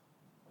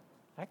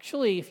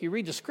 Actually, if you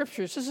read the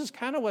scriptures, this is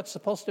kind of what's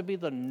supposed to be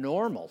the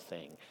normal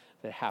thing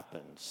that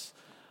happens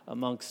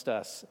amongst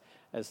us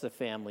as the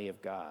family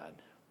of God,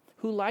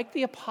 who, like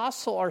the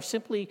apostle, are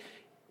simply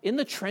in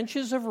the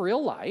trenches of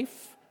real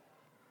life,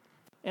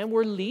 and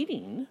we're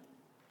leading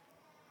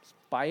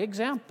by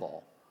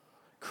example,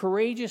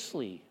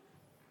 courageously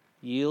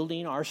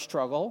yielding our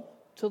struggle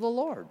to the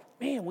Lord.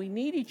 Man, we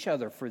need each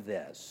other for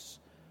this.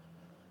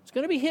 It's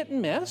going to be hit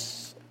and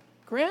miss,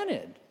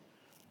 granted,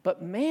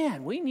 but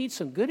man, we need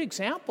some good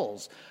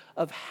examples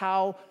of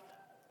how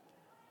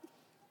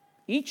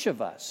each of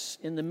us,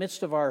 in the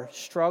midst of our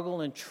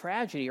struggle and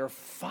tragedy, are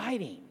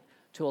fighting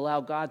to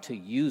allow God to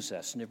use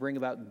us and to bring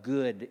about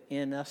good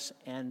in us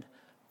and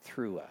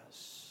through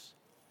us.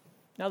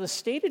 Now, the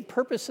stated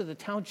purpose of the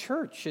town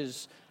church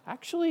is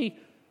actually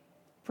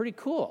pretty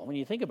cool when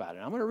you think about it.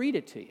 I'm going to read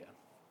it to you.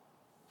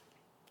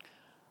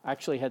 I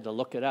actually had to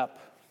look it up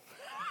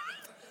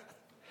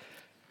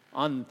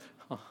on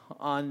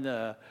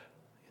the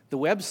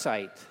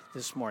website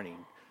this morning.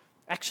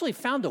 Actually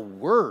found a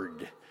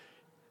word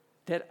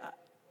that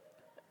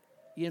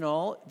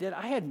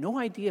I had no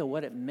idea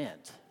what it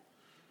meant.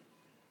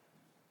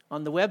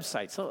 On the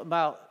website, so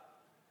about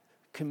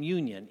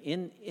communion,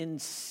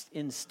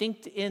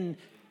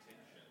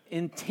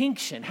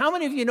 intinction. How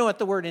many of you know what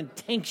the word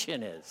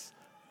intinction is?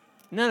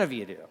 None of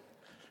you do.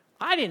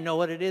 I didn't know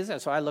what it is,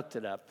 so I looked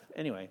it up.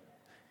 Anyway,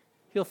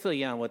 He'll fill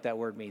you in on what that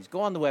word means.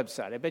 Go on the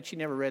website. I bet you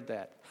never read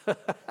that.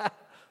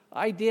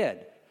 I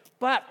did.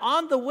 But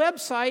on the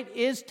website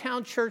is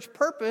Town Church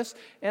purpose,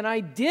 and I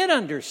did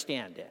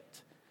understand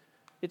it.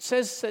 It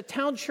says that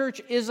Town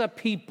Church is a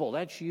people.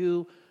 That's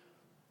you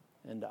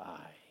and I.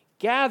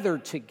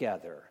 Gathered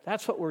together.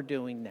 That's what we're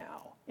doing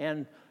now.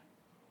 And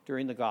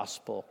during the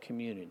gospel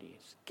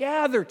communities.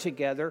 Gathered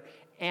together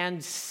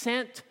and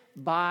sent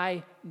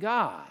by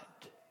God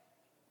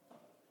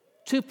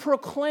to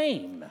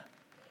proclaim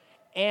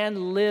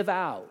and live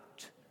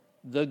out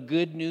the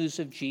good news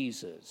of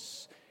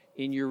Jesus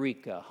in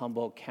Eureka,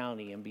 Humboldt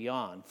County, and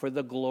beyond for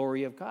the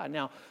glory of God.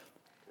 Now,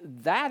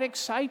 that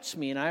excites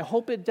me, and I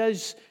hope it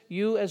does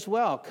you as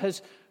well,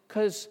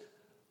 because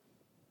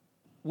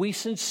we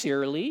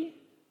sincerely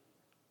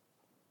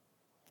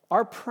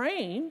are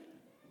praying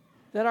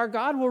that our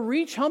God will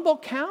reach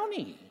Humboldt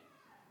County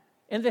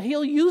and that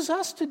He'll use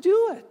us to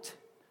do it.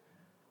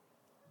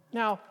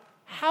 Now,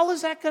 how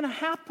is that going to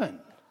happen?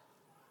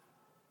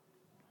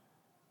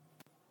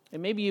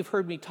 And maybe you've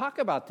heard me talk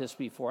about this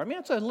before. I mean,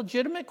 it's a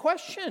legitimate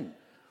question.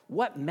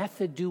 What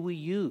method do we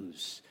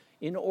use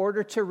in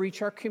order to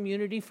reach our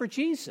community for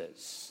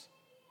Jesus?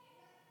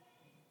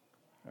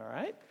 All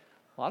right?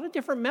 A lot of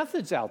different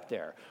methods out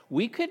there.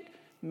 We could,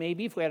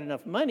 maybe if we had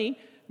enough money,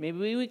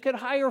 maybe we could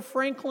hire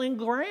Franklin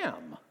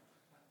Graham.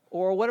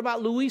 Or what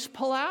about Luis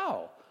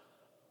Palau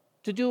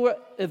to do an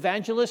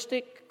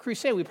evangelistic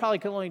crusade? We probably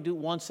could only do it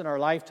once in our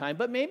lifetime,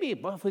 but maybe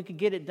if we could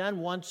get it done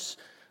once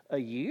a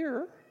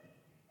year,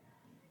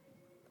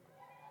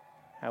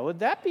 how would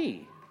that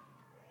be?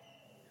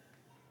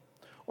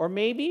 Or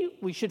maybe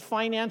we should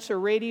finance a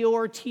radio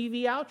or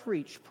TV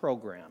outreach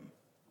program.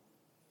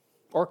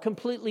 Or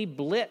completely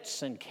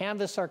blitz and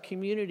canvass our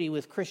community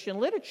with Christian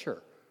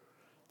literature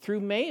through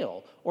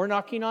mail or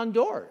knocking on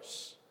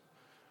doors.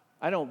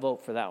 I don't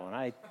vote for that one.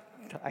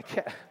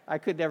 I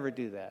could never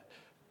do that.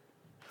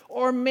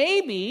 Or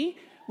maybe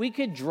we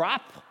could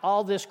drop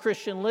all this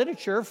Christian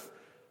literature.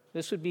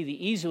 This would be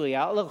the easy way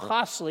out, a little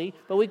costly,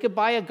 but we could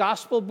buy a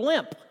gospel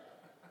blimp.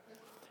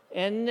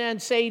 And then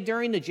say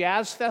during the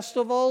jazz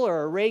festival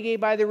or reggae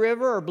by the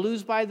river or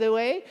blues by the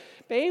way,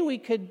 maybe we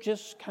could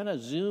just kind of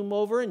zoom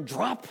over and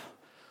drop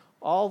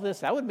all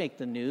this. That would make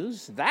the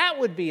news. That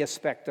would be a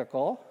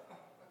spectacle.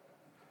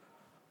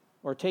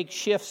 Or take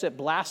shifts at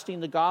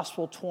blasting the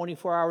gospel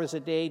 24 hours a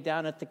day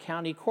down at the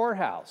county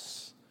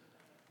courthouse.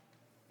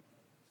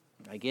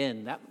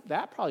 Again,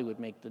 that probably would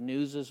make the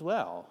news as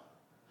well.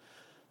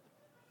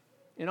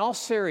 In all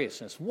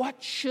seriousness,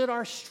 what should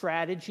our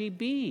strategy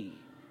be?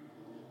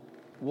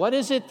 What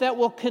is it that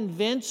will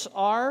convince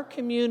our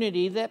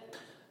community that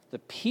the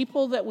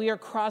people that we are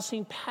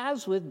crossing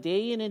paths with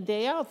day in and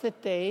day out,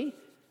 that they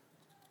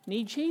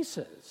need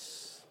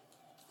Jesus?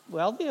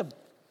 Well, it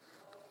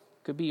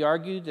could be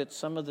argued that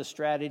some of the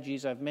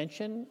strategies I've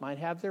mentioned might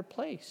have their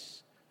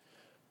place.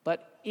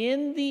 But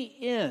in the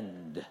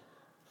end,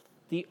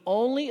 the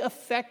only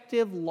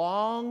effective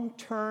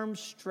long-term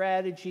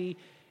strategy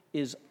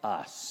is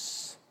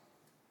us.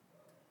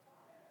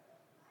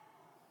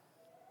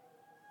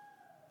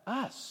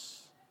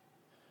 Us.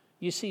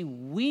 You see,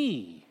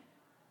 we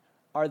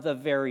are the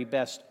very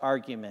best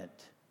argument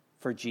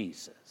for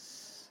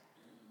Jesus.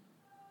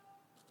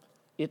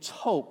 It's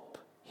hope,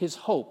 His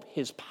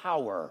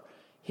power,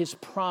 His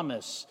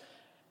promise,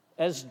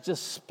 as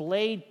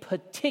displayed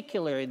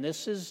particularly, and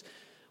this is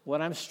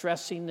what I'm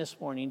stressing this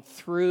morning,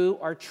 through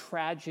our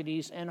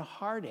tragedies and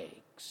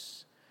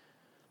heartaches.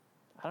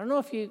 I don't know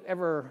if you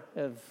ever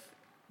have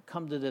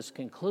come to this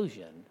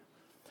conclusion,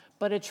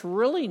 but it's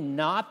really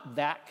not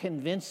that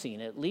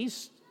convincing, at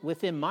least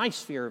within my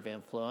sphere of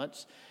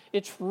influence.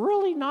 It's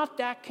really not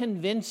that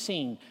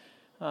convincing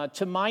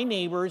to my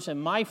neighbors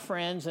and my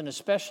friends, and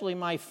especially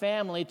my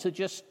family, to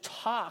just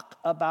talk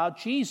about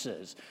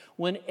Jesus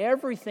when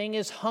everything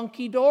is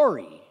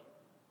hunky-dory.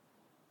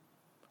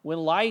 When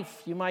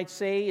life, you might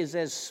say, is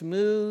as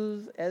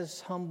smooth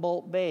as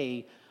Humboldt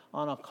Bay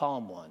on a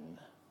calm one.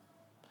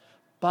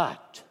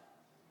 But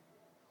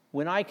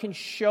when I can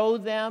show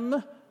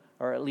them,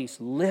 or at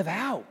least live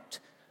out,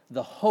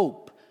 the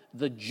hope,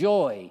 the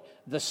joy,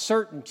 the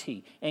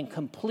certainty, and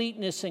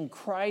completeness in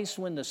Christ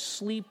when the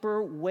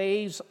sleeper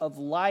waves of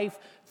life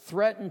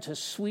threaten to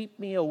sweep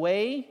me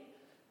away,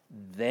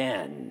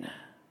 then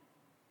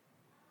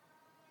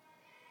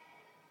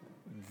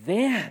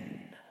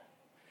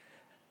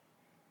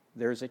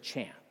there's a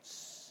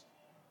chance.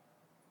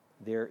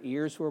 Their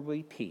ears will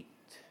be piqued.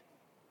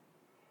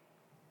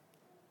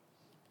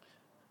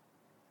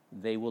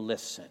 They will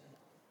listen.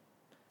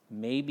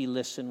 Maybe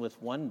listen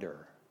with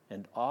wonder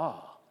and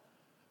awe,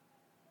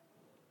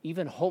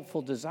 even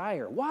hopeful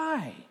desire.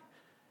 Why?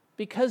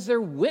 Because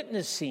they're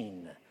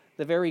witnessing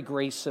the very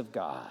grace of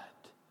God,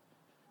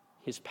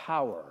 His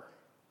power.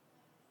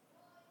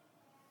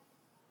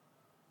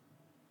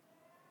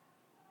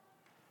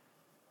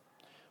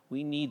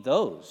 We need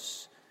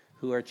those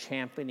who are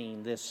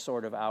championing this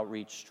sort of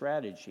outreach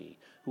strategy,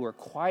 who are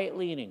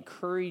quietly and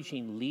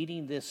encouraging,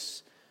 leading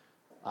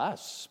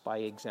us by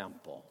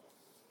example.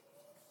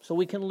 So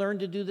we can learn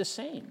to do the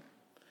same.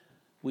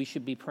 We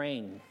should be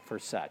praying for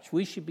such.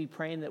 We should be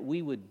praying that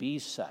we would be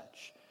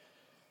such.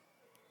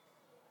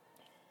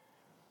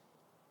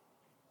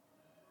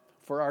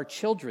 For our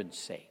children's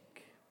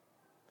sake,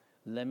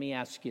 let me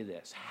ask you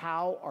this.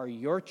 How are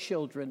your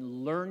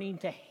children learning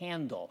to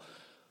handle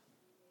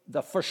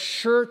the for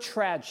sure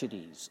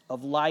tragedies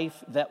of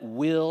life that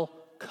will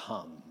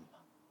come?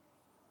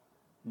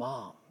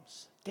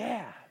 Moms,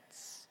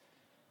 dads,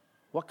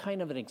 what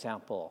kind of an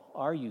example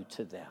are you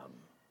to them?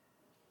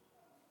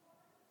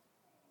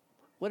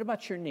 What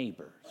about your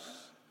neighbors,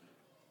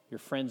 your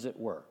friends at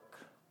work?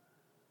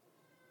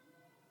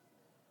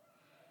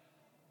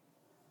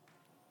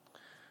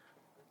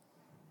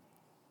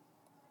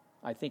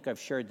 I think I've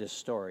shared this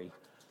story.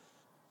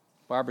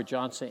 Barbara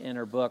Johnson, in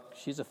her book,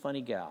 she's a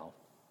funny gal.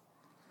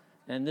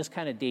 And this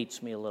kind of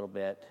dates me a little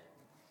bit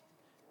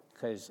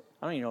because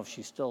I don't even know if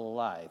she's still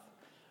alive.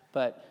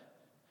 But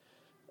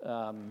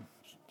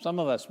some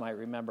of us might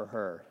remember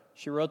her.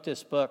 She wrote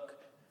this book,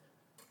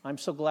 I'm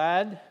so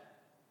glad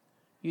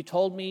you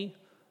told me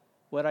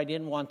what I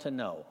didn't want to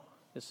know.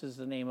 This is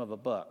the name of a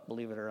book,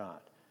 believe it or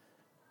not.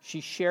 She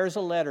shares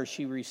a letter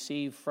she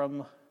received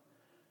from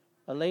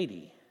a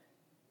lady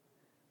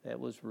that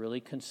was really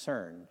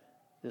concerned.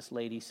 This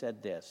lady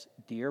said this,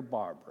 Dear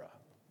Barbara,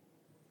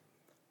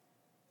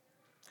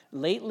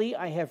 lately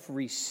I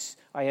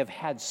have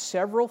had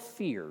several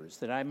fears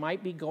that I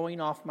might be going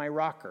off my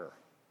rocker.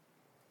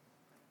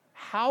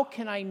 How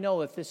can I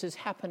know if this is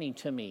happening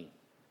to me?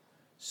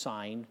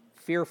 Signed,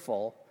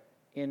 Fearful,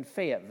 in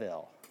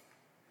Fayetteville.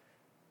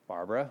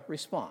 Barbara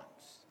responds,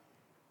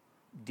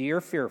 Dear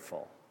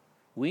Fearful,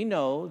 we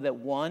know that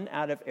 1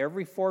 out of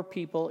every 4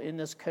 people in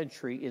this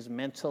country is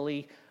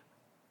mentally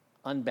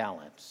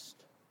unbalanced.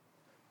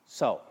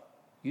 So,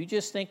 you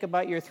just think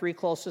about your 3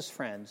 closest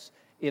friends.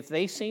 If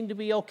they seem to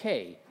be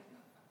okay,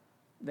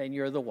 then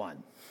you're the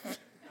one.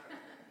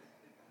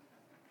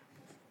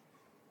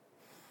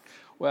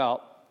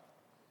 Well,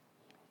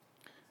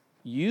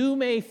 you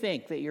may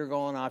think that you're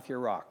going off your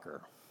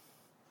rocker.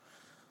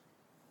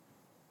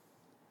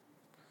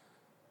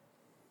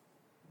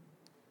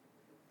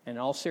 In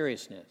all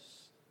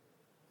seriousness,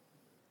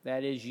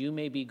 that is, you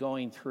may be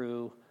going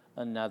through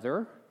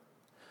another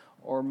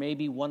or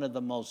maybe one of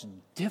the most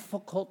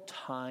difficult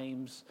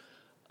times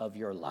of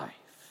your life.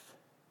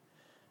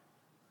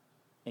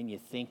 And you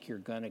think you're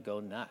going to go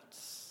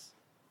nuts.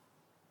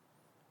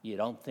 You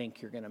don't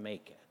think you're going to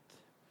make it.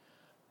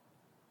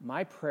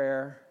 My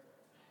prayer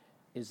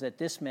is that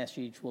this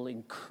message will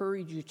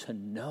encourage you to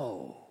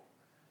know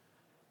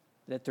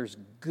that there's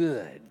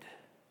good,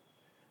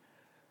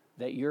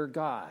 that your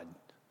God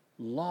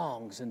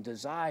longs and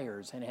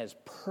desires and has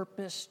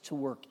purpose to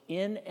work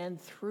in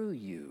and through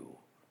you.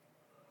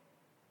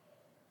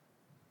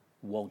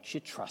 Won't you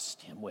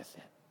trust him with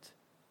it?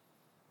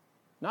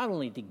 Not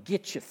only to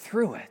get you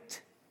through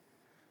it,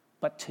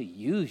 but to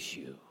use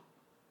you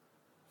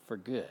for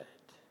good.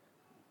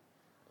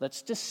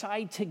 Let's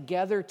decide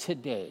together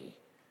today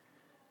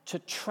to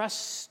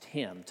trust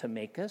him to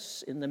make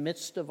us, in the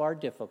midst of our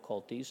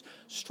difficulties,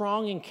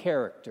 strong in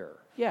character,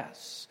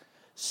 yes.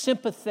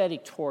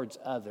 Sympathetic towards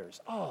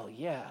others, oh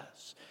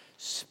yes.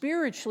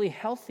 Spiritually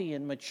healthy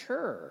and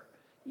mature,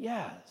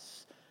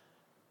 yes.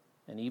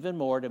 And even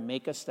more, to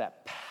make us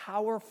that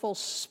powerful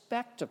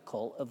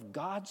spectacle of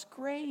God's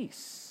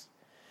grace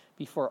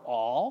before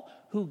all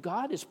who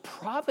God is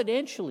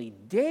providentially,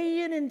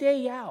 day in and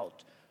day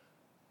out,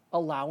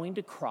 allowing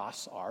to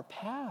cross our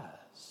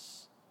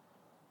paths.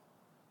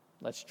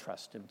 Let's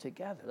trust him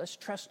together. Let's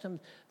trust him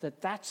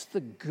that that's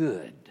the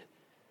good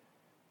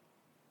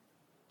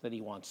that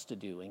he wants to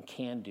do and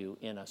can do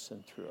in us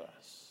and through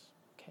us.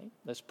 Okay,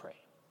 let's pray.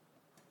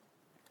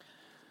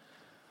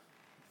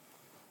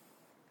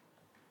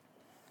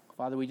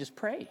 Father, we just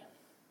pray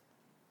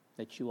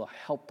that you will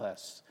help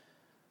us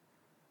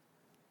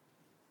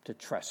to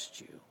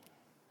trust you.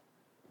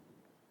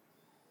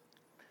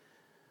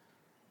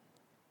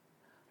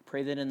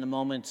 Pray that in the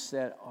moments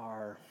that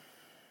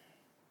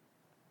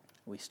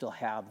we still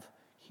have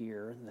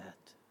here,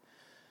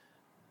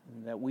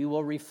 that we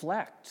will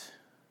reflect,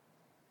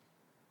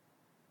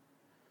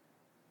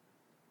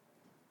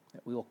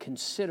 that we will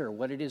consider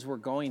what it is we're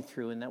going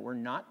through and that we're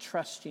not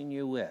trusting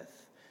you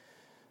with.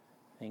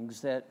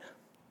 Things that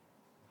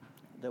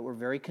we're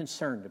very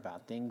concerned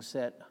about, things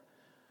that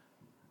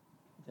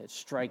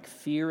strike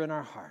fear in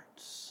our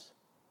hearts,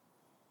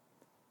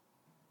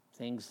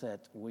 things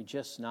that we're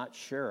just not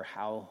sure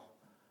how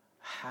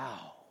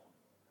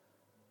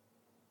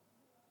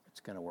it's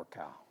going to work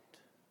out.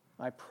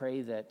 I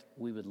pray that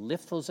we would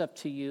lift those up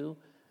to you,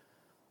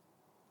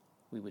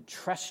 we would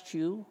trust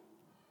you,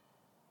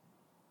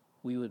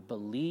 we would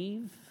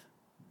believe,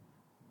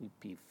 we'd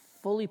be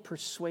fully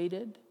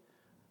persuaded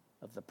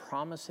of the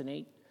promise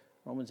in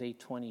Romans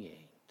 8:28,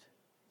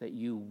 that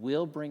you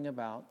will bring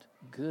about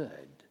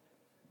good.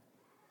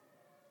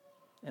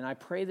 And I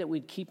pray that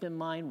we'd keep in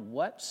mind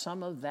what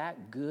some of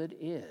that good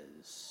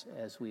is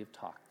as we have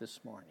talked this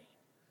morning.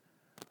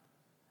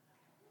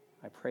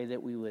 I pray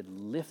that we would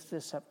lift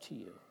this up to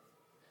you.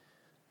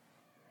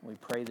 We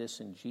pray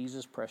this in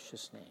Jesus'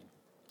 precious name.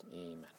 Amen.